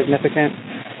that are significant?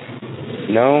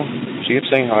 No. She kept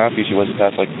saying how happy she was the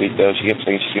past week, though. She kept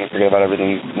saying she's going to forget about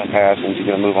everything in the past and she's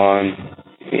going to move on,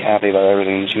 be happy about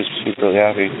everything. She was really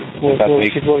happy. What was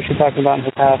she talking about in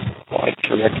her past? Like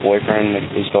her ex-boyfriend,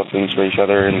 they still have feelings for each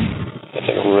other, and it's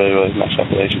like a really, really messed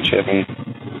up relationship. And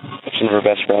some of her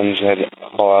best friends had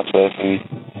fallouts with, and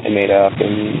they made up,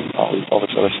 and all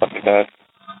this other stuff like that.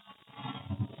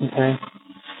 Okay.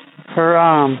 Her,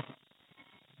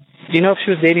 do you know if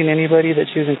she was dating anybody that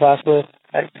she was in class with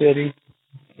at CID?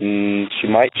 She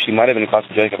might have been in class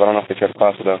with Jacob. I don't know if they tried to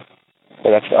class with her.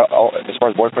 But that's all, as far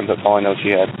as boyfriends, that's all I know she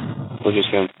had. Was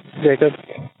just him. Jacob?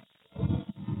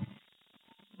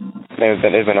 They've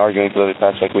been arguing for the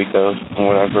past week, though, from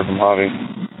what I've heard from Javi.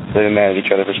 They've been mad at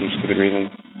each other for some stupid reason.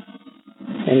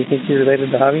 And you think she's related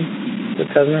to Javi? His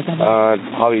cousin or something?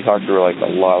 Javi talked to her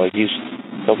a lot.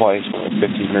 He'll probably spend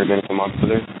 1,500 minutes a month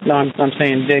with her. No, I'm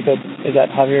saying Jacob. Is that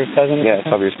Javier's cousin? Yeah,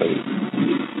 it's Javier's cousin.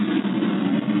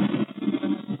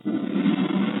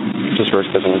 Just first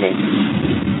cousin with me.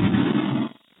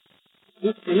 So,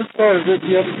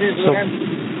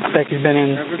 Becky's been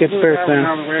in good spirits then.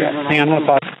 Hang on, I'm going to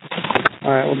pause. All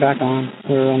right, we're back on.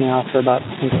 We were only off for about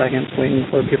 10 seconds waiting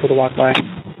for people to walk by.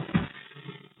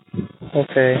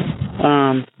 Okay.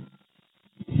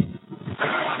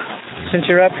 Since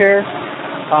you're up here,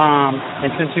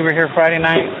 and since you were here Friday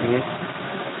night,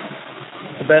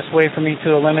 the best way for me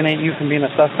to eliminate you from being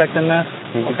a suspect in this,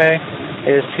 okay,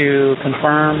 is to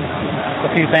confirm a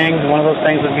few things. One of those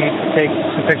things would be to take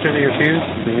some pictures of your shoes.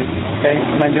 Okay,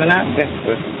 am I doing that? Yeah,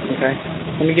 good. Okay.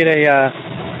 Let me get a,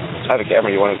 I have a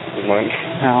camera. You want mine?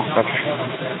 No. Okay.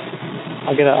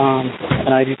 I'll get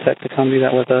an ID tech to come do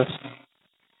that with us.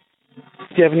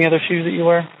 Do you have any other shoes that you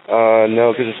wear?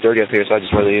 No, because it's dirty up here, so I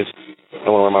just wear these. I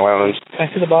don't want to wear my white ones. Can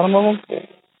I see the bottom of them? Yeah.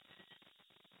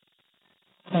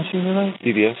 What shoes are those?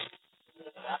 DBS.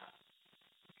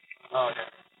 Oh, okay.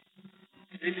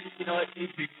 You know what?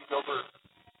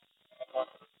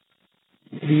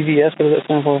 VVS, what does that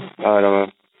stand for? I don't know.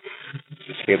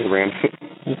 Just scared of the brand.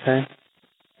 Okay.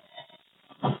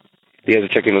 You guys are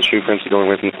checking those shoe prints going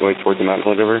towards the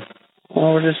mountain river?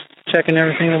 Well, we're just checking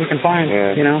everything that we can find,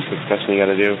 yeah, you know? That's what you got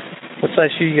to do. What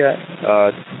size shoe you got?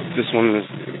 This one is...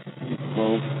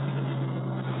 Well...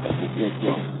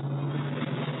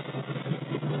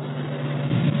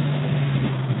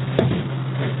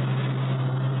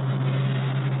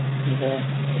 Okay.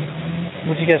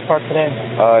 Where'd you guys park today?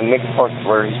 Nick parked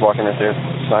where he's walking right there.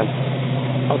 Sign.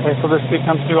 Okay, so this street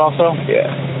comes through also? Yeah.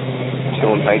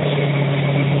 Chilling Heights.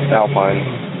 Alpine.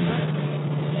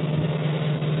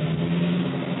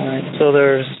 Alright, so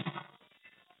there's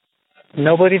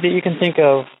nobody that you can think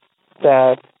of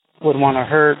that would want to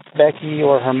hurt Becky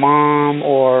or her mom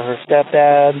or her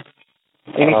stepdad?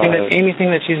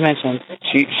 Anything that she's mentioned?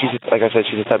 She's like I said,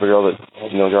 she's the type of girl that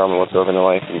has no drama whatsoever in her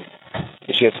life. And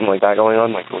if she had something like that going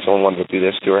on, like if someone wanted to do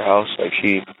this to her house, like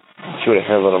she would have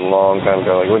handled it a long time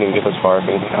ago. Like, we wouldn't even get this far if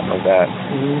anything happened like that.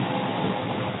 Mm-hmm.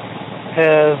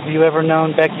 Have you ever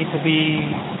known Becky to be,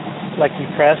 like,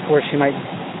 depressed where she might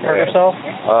hurt herself?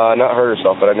 Not hurt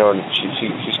herself, but I know she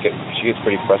gets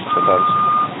pretty depressed sometimes.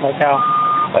 Like how?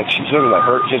 Like, she doesn't, like,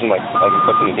 hurt. She doesn't, like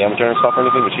inflict any damage on herself or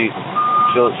anything, but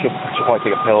she'll probably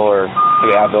take a pill or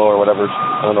maybe Advil or whatever.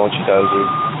 I don't know what she does, or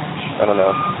I don't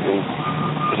know. I mean,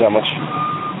 there's not much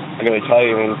I can really tell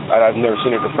you. I mean, I've never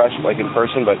seen her depressed, like, in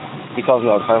person, but he tells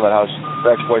me all the time about how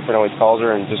her ex-boyfriend always calls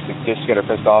her and just to get her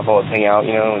pissed off, always hang out,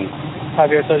 you know. And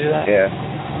Javier told you that? Yeah.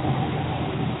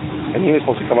 And he was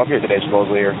supposed to come up here today,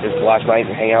 supposedly, or just last night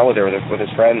and hang out with her with his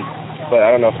friend, but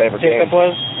I don't know if they ever came. Jacob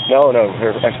was? No,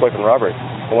 her ex-boyfriend Robert,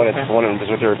 the one that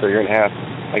was with her for a year and a half.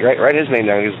 Like, write his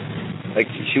name down.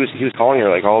 He was calling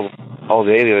her like all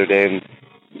day the other day and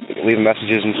leaving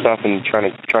messages and stuff and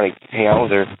trying to hang out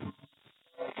with her.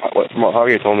 From what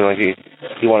Javier told me, like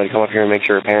he wanted to come up here and make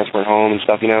sure her parents weren't home and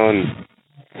stuff, you know. And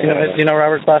do you know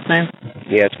Robert's last name?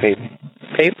 Yeah, it's Pape.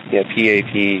 Pape? Yeah,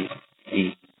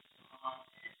 P-A-P-E.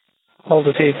 How old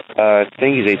is he? I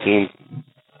think he's 18.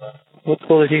 What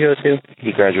school did he go to?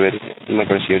 He graduated. He might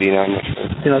go to COD now, I'm not sure.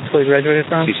 Do you know what school he graduated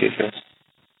from? CCHS.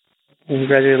 And he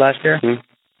graduated last year? Mm-hmm.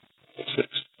 6.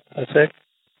 That's 6?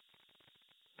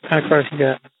 What kind of cars you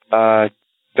got?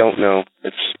 Don't know.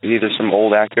 It's either some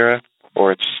old Acura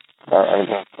or it's, I don't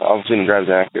know. Obviously he drives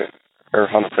an Acura or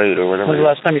Honda Predator or whatever. When was the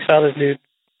last time you saw this dude?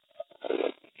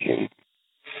 June.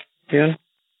 June?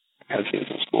 I had seen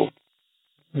him in school.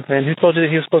 Okay, and who told you that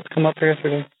he was supposed to come up here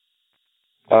yesterday?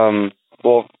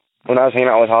 Well, when I was hanging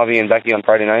out with Javi and Becky on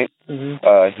Friday night,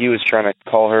 he was trying to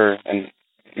call her and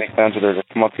make plans with her to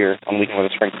come up here on the weekend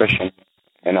with his friend Christian.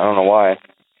 And I don't know why.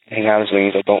 Hang out with me.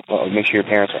 He's like, don't make sure your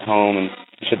parents are home, and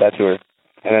he said that to her.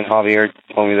 And then Javier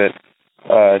told me that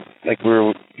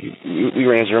we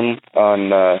were in his room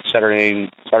on Saturday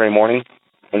morning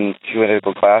when she went to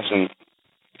go to class, and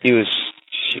he was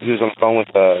on the phone with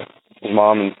his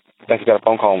mom, and Becky got a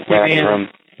phone call and ran out of the room.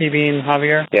 He being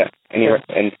Javier? Yeah,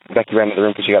 and Becky ran to the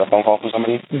room because she got a phone call from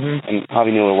somebody, and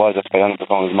Javi knew what it was. That's why I hung up the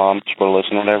phone with his mom. She go to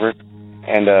listen or whatever,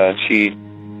 and she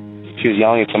was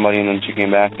yelling at somebody, and then she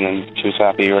came back, and then she was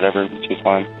happy or whatever. She was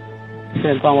fine. She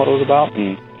didn't tell him what it was about?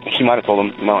 She might have told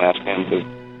him. I don't ask him, because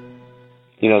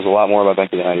he knows a lot more about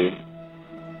Becky than I do.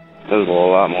 He knows a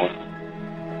lot more.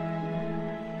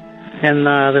 And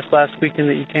this last weekend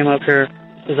that you came up here,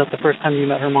 is that the first time you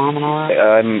met her mom and all that?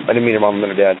 I didn't meet her mom. I met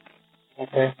her dad.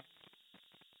 Okay.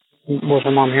 Was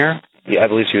her mom here? Yeah, I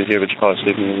believe she was here, but she probably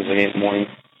sleeping. It was like 8 in the morning.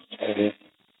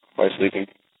 Probably sleeping.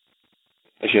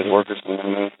 She has work or something. I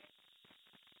don't know.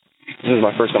 This is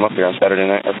my first time up here on Saturday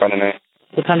night or Friday night.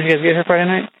 What time did you guys get here Friday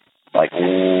night? Like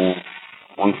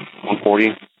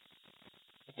 1:40.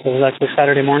 So it was actually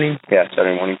Saturday morning? Yeah,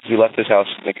 Saturday morning. He left his house,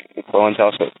 Colin's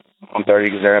house, at 1:30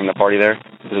 because they're having a party there.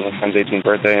 It was my friend's 18th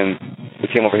birthday, and we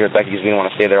came over here with Becky because we didn't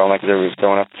want to stay there all night because everybody was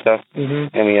throwing up and stuff.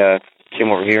 And we came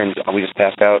over here, and we just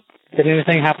passed out. Did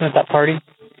anything happen at that party?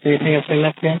 Anything of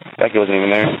significance? Becky wasn't even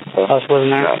there. So, she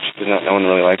wasn't there? No, no one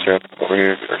really likes her over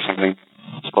here or something,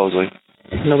 supposedly.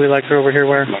 Nobody likes her over here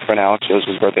where? My friend Alex, it was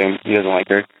his birthday, and he doesn't like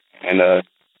her. And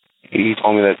he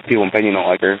told me that people in Penny don't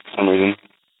like her for some reason.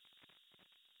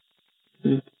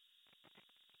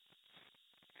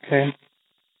 Okay.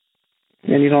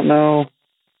 And you don't know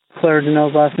Claire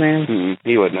Janelle's last name?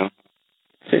 He would know.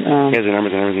 He has the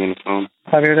numbers and everything in his phone.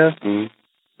 Javier does? All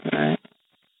right.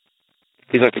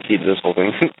 He's like the key to this whole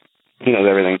thing. He knows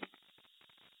everything.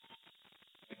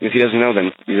 If he doesn't know,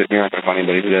 then you're not going to find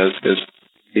anybody who does, because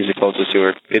he's the closest to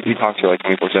her. He talks to her like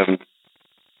 24/7.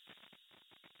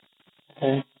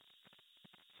 Okay.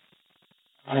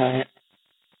 All right. Is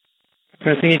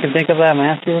there anything you can think of that I'm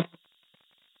asking you?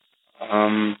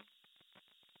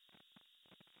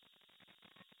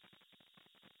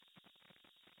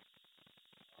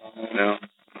 No.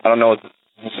 I don't know what the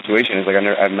whole situation is. Like, I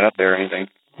haven't been up there or anything.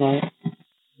 Right.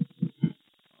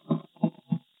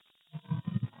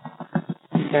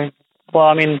 Okay. Well,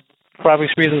 I mean, for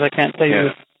obvious reasons, I can't tell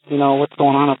you, what's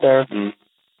going on up there.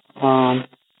 Because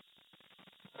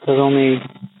only a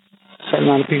certain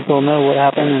amount of people know what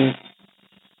happened, and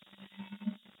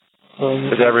so.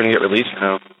 Is that ever going to get released or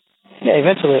no? Yeah,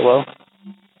 eventually it will.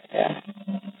 Yeah.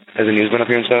 Has the news been up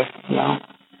here and stuff? No.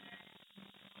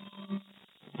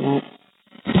 No.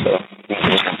 So, what's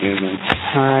the news then?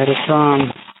 All right, it's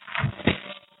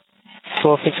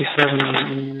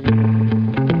 12:57.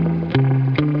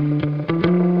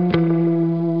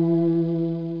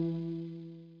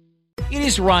 It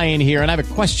is Ryan here, and I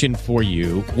have a question for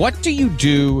you. What do you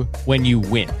do when you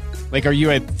win? Like, are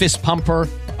you a fist pumper,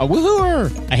 a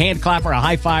woohooer, a hand clapper, a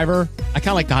high fiver? I kind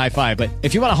of like the high five, but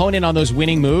if you want to hone in on those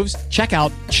winning moves, check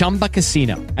out Chumba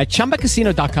Casino. At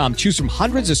ChumbaCasino.com, choose from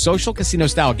hundreds of social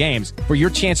casino-style games for your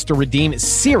chance to redeem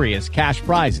serious cash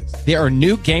prizes. There are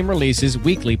new game releases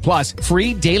weekly, plus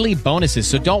free daily bonuses,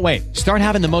 so don't wait. Start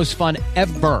having the most fun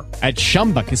ever at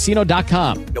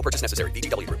ChumbaCasino.com. No purchase necessary.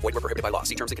 VGW. Void where prohibited by law.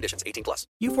 See terms and conditions. 18+.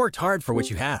 You've worked hard for what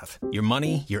you have. Your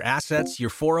money, your assets, your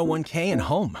 401k, and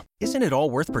home. Isn't it all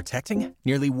worth protecting?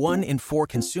 Nearly 1 in 4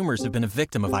 consumers have been a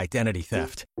victim of identity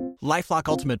theft. LifeLock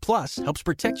Ultimate Plus helps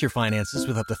protect your finances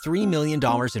with up to $3 million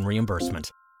in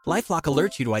reimbursement. LifeLock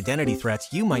alerts you to identity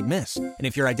threats you might miss. And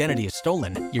if your identity is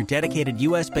stolen, your dedicated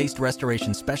U.S.-based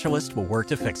restoration specialist will work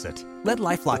to fix it. Let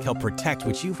LifeLock help protect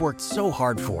what you've worked so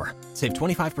hard for. Save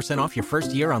 25% off your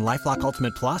first year on LifeLock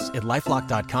Ultimate Plus at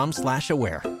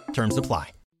LifeLock.com/aware. Terms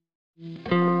apply.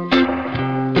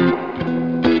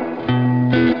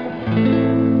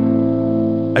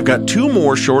 I've got 2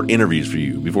 more short interviews for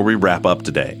you before we wrap up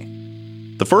today.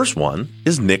 The first one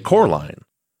is Nick Corline.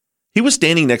 He was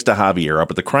standing next to Javier up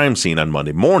at the crime scene on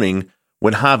Monday morning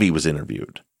when Javi was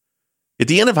interviewed. At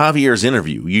the end of Javier's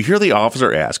interview, you hear the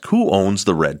officer ask who owns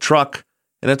the red truck,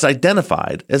 and it's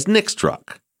identified as Nick's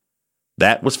truck.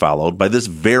 That was followed by this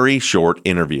very short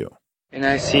interview.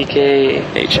 Nickhollas.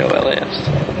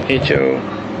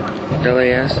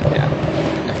 H-O-L-A-S? Yeah.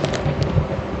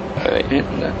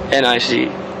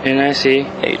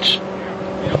 N-I-C-H.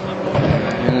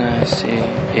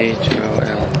 N-I-C-H-O-L. Oh,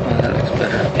 that looks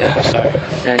better. Yeah, sorry.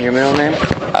 And your middle name?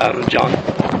 John.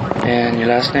 And your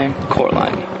last name?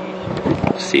 Corline.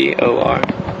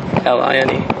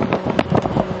 C-O-R-L-I-N-E.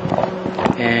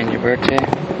 And your birthday?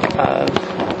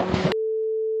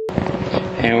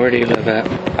 And where do you live at?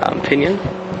 Pinion.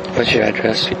 What's your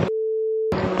address?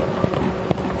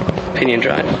 Pinion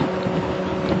Drive.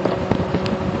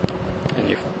 And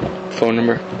your phone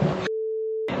number?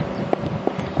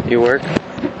 You work?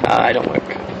 I don't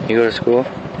work. You go to school?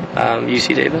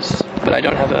 UC Davis, but I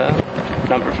don't have a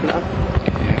number for that.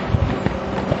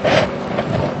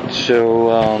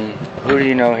 So, who do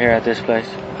you know here at this place?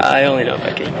 I only know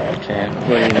Becky. Okay.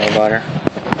 What do you know about her?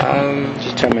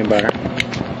 Just tell me about her.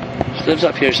 She lives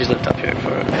up here. She's lived up here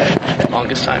for the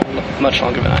longest time, much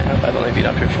longer than I have. I've only been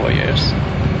up here 4 years.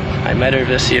 I met her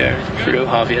this year through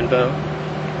Javi and Bo.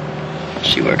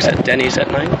 She works at Denny's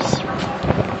at nights.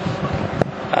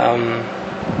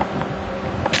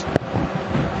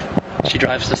 She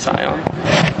drives the Scion.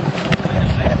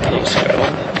 A little square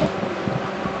one.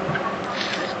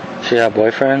 She got a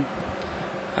boyfriend?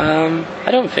 I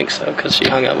don't think so, because she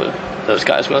hung out with those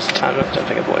guys most of the time. I don't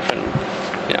think a boyfriend,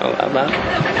 out loud.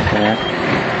 Yeah.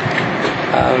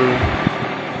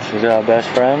 She got a best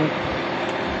friend?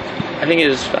 I think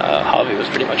Javi was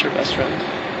pretty much her best friend.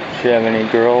 She have any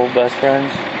girl best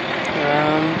friends?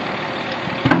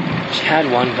 She had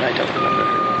one, but I don't remember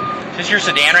her name. Is this your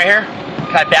sedan right here?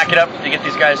 Can I back it up to get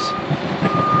these guys?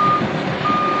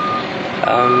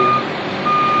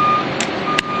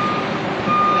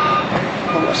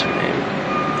 What was her name?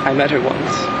 I met her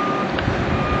once.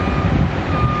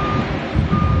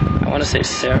 I want to say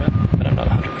Sarah, but I'm not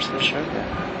 100% sure.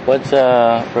 What's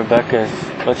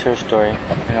what's her story?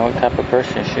 What type of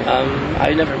person is she?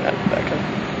 I never met Rebecca.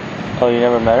 Oh, you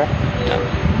never met her? No.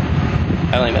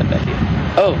 I only met Becky.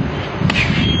 Oh!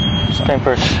 Same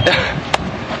person.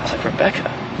 I was like, Rebecca.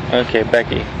 Okay,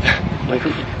 Becky. Like,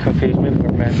 you confused me for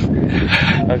a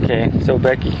minute. Okay, so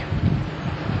Becky.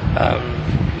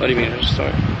 What do you mean her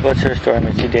story? What's her story? I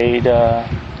mean, she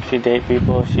date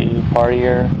people? She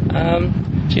partier?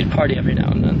 She'd party every now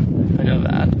and then. I know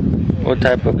that.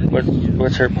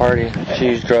 What's her party? She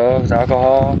use drugs,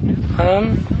 alcohol?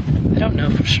 I don't know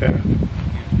for sure.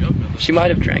 She might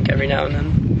have drank every now and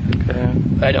then. Okay.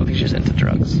 But I don't think she's into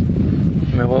drugs. I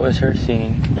mean, what was her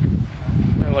scene?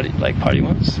 What, like party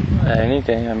ones?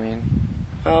 Anything, I mean.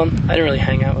 I didn't really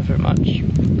hang out with her much.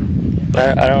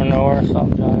 I don't know her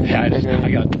sometimes. Yeah, I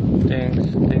got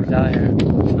things out here.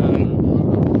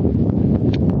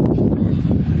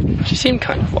 She seemed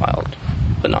kind of wild,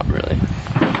 but not really.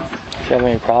 Does she have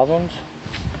any problems?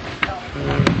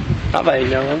 Not that I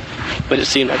know of, but it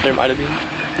seemed like there might have been.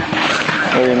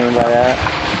 What do you mean by that?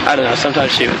 I don't know,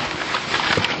 sometimes she would...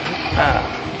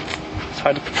 it's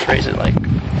hard to phrase it, like...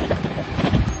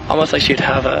 Almost like she'd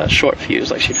have a short fuse,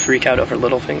 like she'd freak out over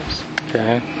little things.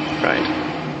 Okay. Right.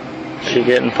 She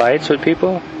get in fights with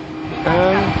people?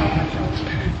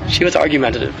 She was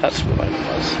argumentative, that's what it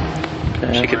was.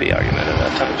 Okay. She could be argumentative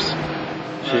at times.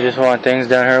 She just want things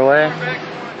done her way?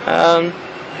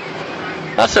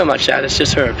 Not so much that, it's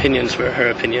just her opinions were her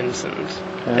opinions, and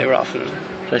they were often...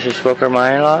 So she spoke her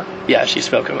mind a lot? Yeah, she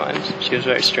spoke her mind. She was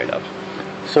very straight up.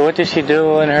 So what did she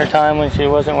do in her time when she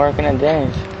wasn't working at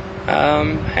Denny's?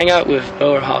 Hang out with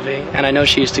Bo or Javi, and I know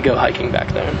she used to go hiking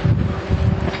back there.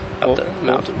 Up the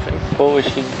mountain thing. What would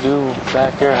she do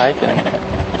back there hiking?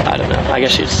 I don't know. I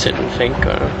guess she'd sit and think,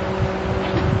 or...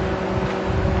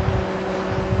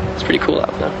 It's pretty cool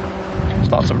out there.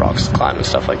 There's lots of rocks to climb and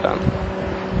stuff like that.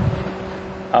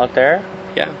 Out there?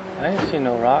 Yeah. I didn't see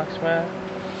no rocks, man.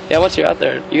 Yeah, once you're out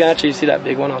there, you can actually see that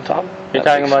big one on top. You're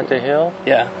talking about the hill?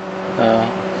 Yeah.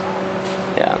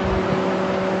 Yeah.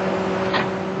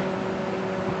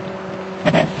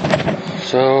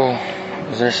 So,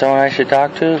 is there someone I should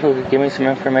talk to who could give me some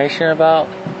information about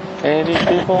any of these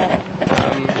people?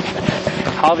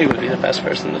 Javi would be the best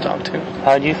person to talk to.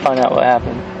 How did you find out what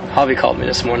happened? Javi called me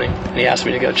this morning, and he asked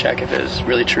me to go check if it was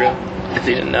really true, because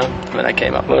he didn't know. And then I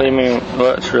came up with it. What do you mean,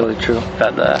 what's really true?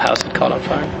 That the house had caught on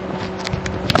fire.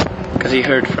 Because he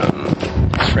heard from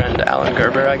his friend Alan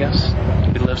Gerber, I guess.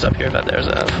 He lives up here, that there's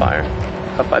a fire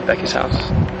up by Becky's house.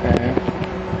 Okay.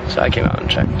 So I came out and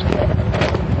checked.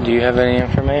 Do you have any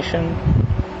information?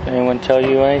 Anyone tell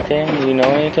you anything? Do you know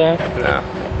anything? No.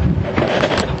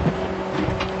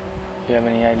 Do you have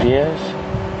any ideas?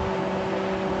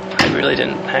 I really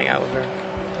didn't hang out with her.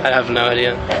 I have no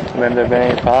idea. Have there been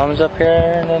any problems up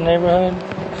here in the neighborhood?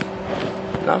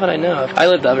 Not that I know of. I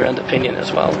lived the other end of Pinion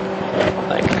as well.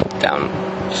 Like, down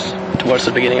towards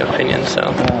the beginning of Pinion, so...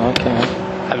 Oh, okay.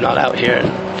 I'm not out here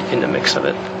in the mix of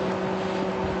it.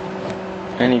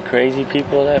 Any crazy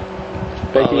people that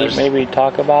Becky maybe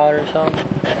talk about or something?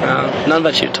 None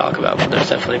that you'd talk about, but there's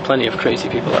definitely plenty of crazy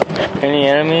people out there. Any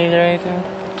enemies or anything?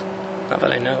 Not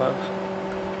that I know of.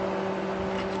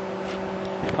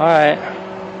 Alright.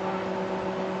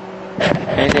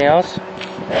 Anything else?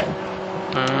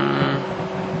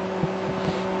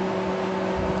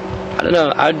 I don't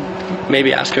know. I'd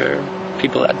maybe ask her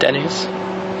people at Denny's.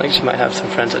 Like she might have some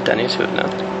friends at Denny's who would know.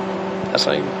 That's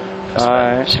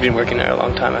Alright. She's been working there a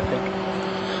long time, I think.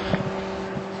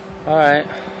 Alright.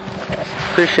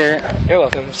 Appreciate it. You're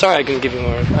welcome. Sorry I couldn't give you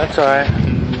more. That's alright.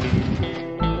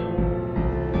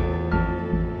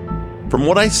 From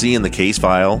what I see in the case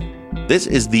file, this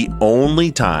is the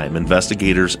only time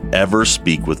investigators ever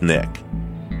speak with Nick,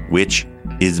 which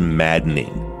is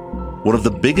maddening. One of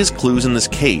the biggest clues in this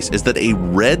case is that a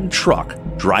red truck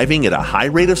driving at a high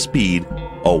rate of speed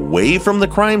away from the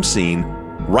crime scene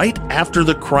right after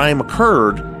the crime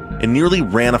occurred and nearly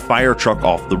ran a fire truck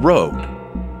off the road.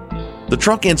 The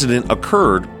truck incident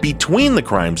occurred between the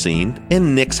crime scene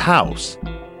and Nick's house,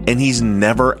 and he's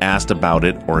never asked about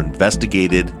it or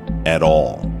investigated at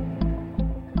all.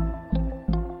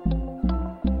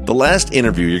 The last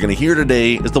interview you're going to hear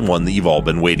today is the one that you've all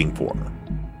been waiting for.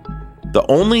 The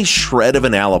only shred of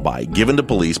an alibi given to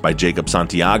police by Jacob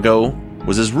Santiago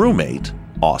was his roommate,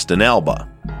 Austin Alba.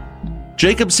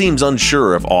 Jacob seems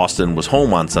unsure if Austin was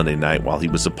home on Sunday night while he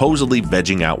was supposedly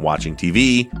vegging out watching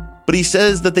TV, but he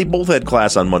says that they both had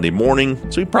class on Monday morning,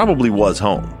 so he probably was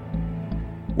home.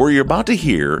 What you're about to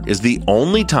hear is the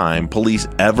only time police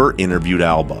ever interviewed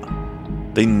Alba.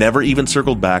 They never even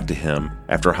circled back to him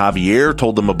after Javier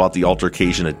told them about the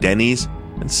altercation at Denny's,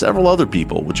 and several other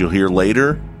people, which you'll hear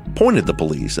later, pointed the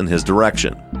police in his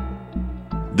direction.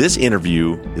 This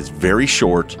interview is very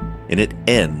short, and it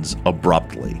ends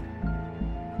abruptly.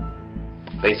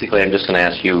 Basically, I'm just going to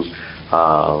ask you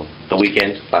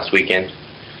last weekend,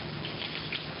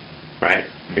 right?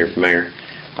 You're familiar.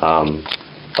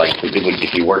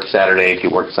 If you worked Saturday, if you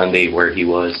worked Sunday, where he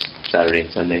was Saturday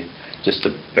and Sunday, just to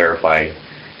verify.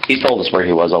 He's told us where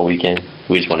he was all weekend.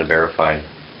 We just want to verify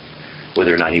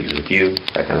whether or not he was with you,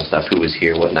 that kind of stuff, who was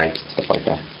here, what nights, stuff like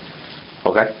that.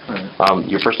 Okay? Right.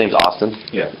 Your first name's Austin?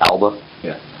 Yeah. Alba?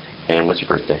 Yeah. And what's your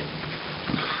birthday?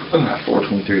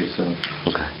 4/23/7.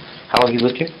 Okay. How long have you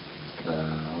lived here? I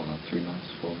don't know, 3 months,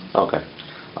 4 months. Okay.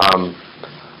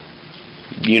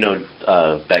 You know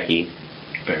Becky?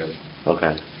 Barely.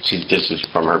 Okay. This is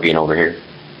from her being over here?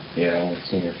 Yeah, I've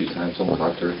seen her a few times. Almost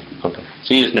talked to her. Okay.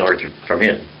 So you just know her from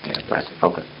him? Yeah. Right.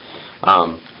 Okay.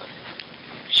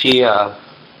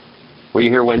 Were you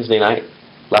here Wednesday night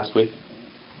last week?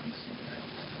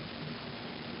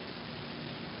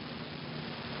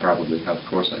 Probably. Of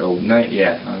course. Night?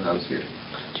 Yeah, I was here. Do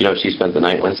you know if she spent the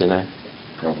night Wednesday night?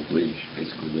 Probably. She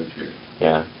basically lived here.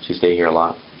 Yeah. She stayed here a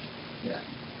lot? Yeah.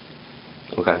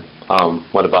 Okay.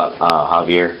 What about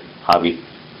Javier? Javi?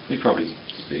 He probably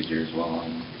stayed here as well. I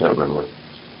don't remember.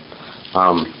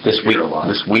 This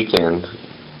weekend,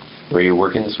 were you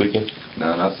working this weekend?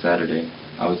 No, not Saturday.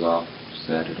 I was off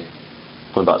Saturday.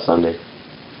 What about Sunday?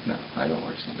 No, I don't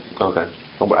work Sunday. Okay.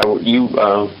 What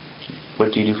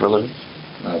do you do for a living?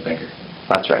 Banker.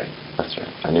 That's right.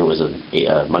 I knew it was a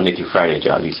Monday through Friday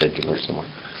job. You said you worked somewhere.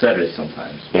 Saturday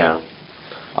sometimes. Yeah.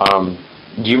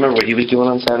 Do you remember what he was doing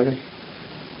on Saturday?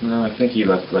 No, I think he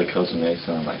left like Costa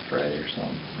Mesa on like Friday or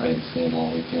something. I didn't see him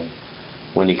all weekend.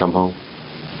 When did he come home?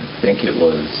 I think it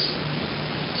was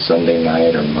Sunday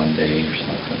night or Monday or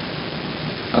something.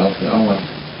 I don't know.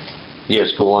 You had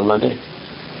school on Monday?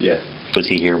 Yeah. Was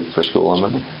he here for school on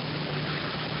Monday?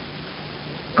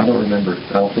 I don't remember.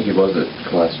 I don't think he was at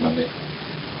class Monday.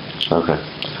 Okay.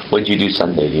 What did you do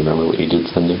Sunday? Do you remember what you did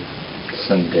Sunday?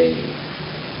 Sunday,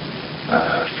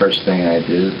 first thing I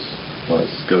did was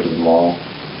go to the mall.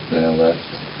 Then I left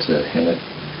to Hemet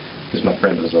because my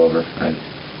friend was over. I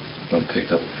went and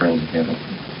picked up a friend in Hemet.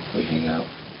 We hung out.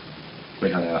 We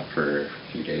hung out for a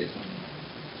few days.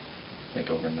 I think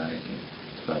overnight. And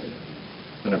that's about it.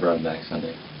 Then I brought him back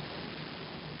Sunday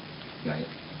night.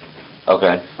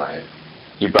 Okay. 5.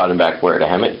 You brought him back where, to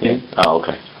Hemet? Yeah. Oh,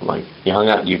 okay. You hung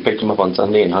out. You picked him up on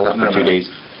Sunday and hung out for 2 days.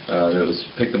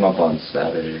 Picked him up on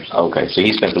Saturday or something. Okay, so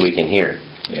he spent the weekend here.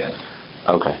 Yeah.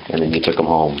 Okay, and then you took him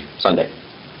home Sunday.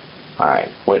 All right.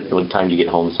 What time did you get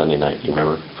home Sunday night? Do you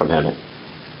remember from Hemet?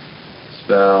 It's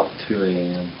about 2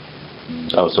 a.m.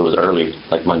 Oh, so it was early,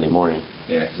 like Monday morning.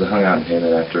 Yeah, because I hung out in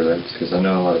Hemet after that, because I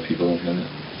know a lot of people in Hemet.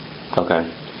 Okay.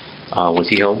 Was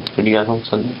he home when you got home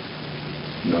Sunday?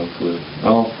 No clue.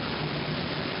 Oh,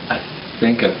 I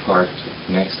think I parked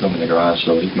next to him in the garage,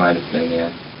 so he might have been,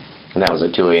 yeah. And that was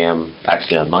at 2 a.m.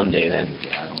 actually on Monday then?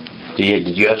 Yeah, I don't know.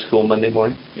 Did you have school Monday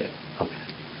morning? Yeah. Okay.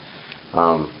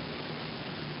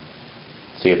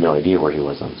 So you have no idea where he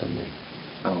was on Sunday?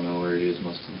 I don't know where he is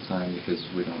most of the time because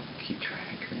we don't keep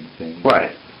track or anything.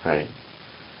 Right.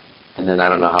 And then I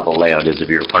don't know how the layout is of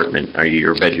your apartment. Are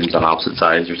your bedrooms on opposite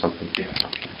sides or something? Yeah.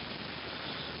 Okay.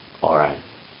 All right.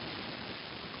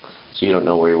 So you don't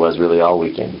know where he was really all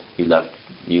weekend. You left.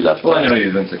 Well, I know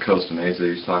he went to Costa Mesa.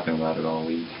 He was talking about it all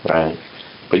week. Right.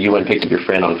 But you went and picked up your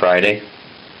friend on Friday?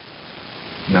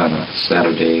 No,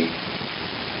 Saturday.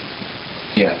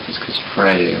 Yeah, it's because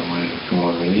Friday I wanted to come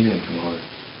over. He didn't come over.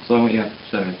 So, yeah,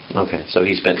 Saturday. Okay, so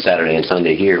he spent Saturday and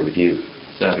Sunday here with you?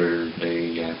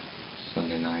 Saturday, yeah.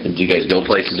 Sunday night. Did you guys go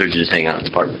places or did you just hang out in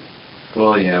the apartment?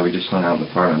 Well, yeah, we just hung out in the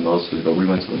apartment mostly, but we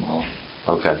went to the mall.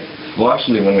 Okay. Well,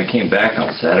 actually, when we came back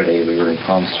on Saturday, we were in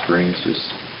Palm Springs just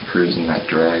cruising that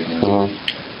drag. You know?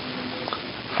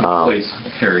 Place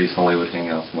Harry's Hollywood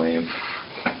Hangout's lame.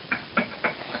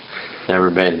 Never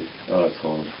been. Oh, it's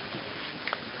horrible.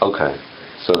 Okay.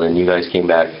 So then you guys came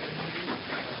back.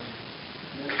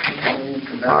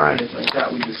 All right.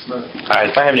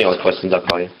 If I have any other questions, I'll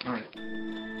call you. All right.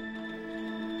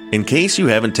 In case you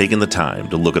haven't taken the time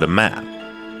to look at a map,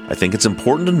 I think it's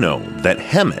important to know that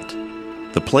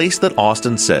Hemet, the place that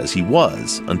Austin says he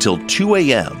was until 2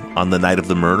 a.m. on the night of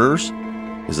the murders,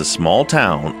 is a small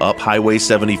town up Highway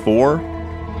 74,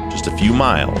 just a few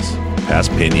miles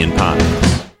past Pinyon Pines.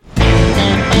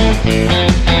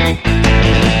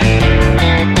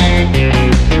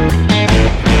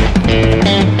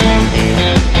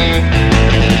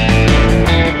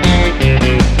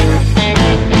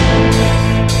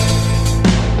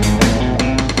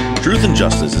 Truth and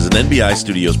Justice is an NBI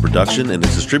Studios production and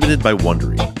is distributed by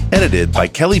Wondery. Edited by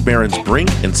Kelly Behrens-Brink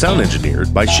and sound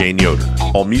engineered by Shane Yoder.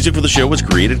 All music for the show was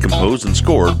created, composed, and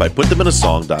scored by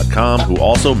PutThemInASong.com, who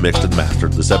also mixed and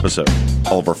mastered this episode.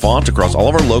 All of our fonts across all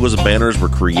of our logos and banners were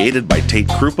created by Tate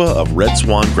Krupa of Red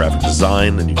Swan Graphic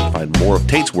Design, and you can find more of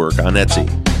Tate's work on Etsy.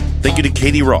 Thank you to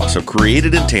Katie Ross of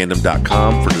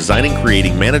CreatedInTandem.com for designing,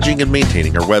 creating, managing, and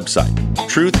maintaining our website,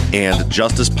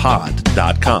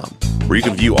 TruthAndJusticePod.com, where you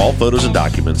can view all photos and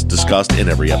documents discussed in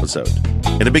every episode.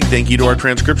 And a big thank you to our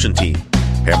transcription team,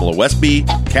 Pamela Westby,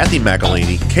 Kathy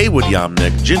McElhaney, Kaywood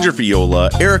Yomnick, Ginger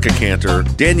Fiola, Erica Cantor,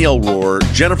 Danielle Rohr,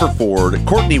 Jennifer Ford,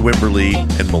 Courtney Wimberly,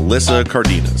 and Melissa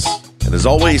Cardenas. And as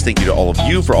always, thank you to all of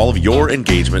you for all of your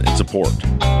engagement and support.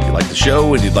 If you like the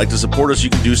show and you'd like to support us, you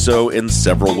can do so in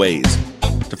several ways.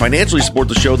 To financially support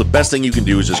the show, the best thing you can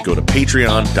do is just go to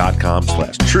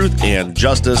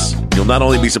patreon.com/truthandjustice. You'll not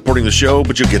only be supporting the show,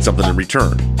 but you'll get something in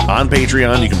return. On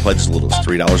Patreon, you can pledge as little as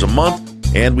 $3 a month,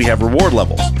 and we have reward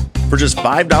levels. For just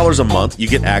 $5 a month, you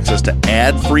get access to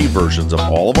ad-free versions of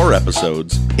all of our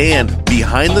episodes and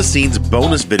behind-the-scenes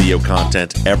bonus video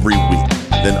content every week.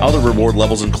 Then other reward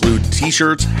levels include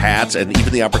t-shirts, hats, and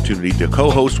even the opportunity to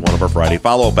co-host one of our Friday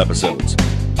follow-up episodes.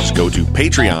 Just go to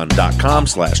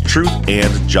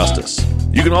patreon.com/truthandjustice.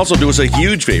 You can also do us a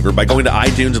huge favor by going to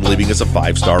iTunes and leaving us a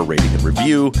 5-star rating and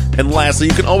review. And lastly,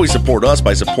 you can always support us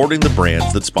by supporting the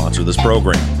brands that sponsor this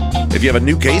program. If you have a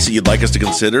new case that you'd like us to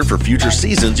consider for future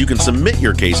seasons, you can submit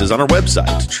your cases on our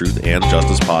website,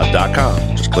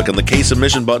 truthandjusticepod.com. Just click on the case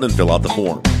submission button and fill out the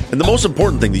form. And the most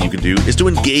important thing that you can do is to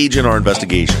engage in our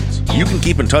investigations. You can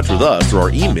keep in touch with us through our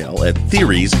email at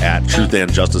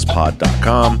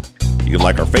theories@truthandjusticepod.com. You can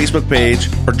like our Facebook page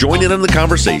or join in on the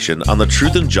conversation on the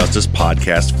Truth and Justice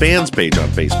Podcast fans page on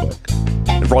Facebook.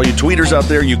 And for all you tweeters out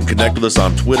there, you can connect with us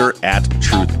on Twitter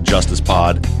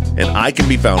 @TruthJusticePod. And I can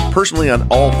be found personally on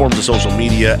all forms of social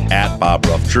media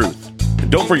 @BobRuffTruth. And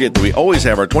don't forget that we always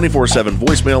have our 24/7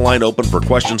 voicemail line open for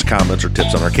questions, comments, or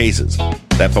tips on our cases.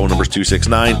 That phone number is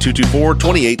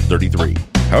 269-224-2833.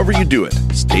 However you do it,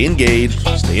 stay engaged,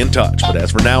 stay in touch. But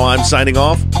as for now, I'm signing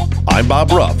off. I'm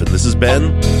Bob Ruff, and this has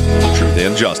been Truth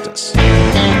and Justice.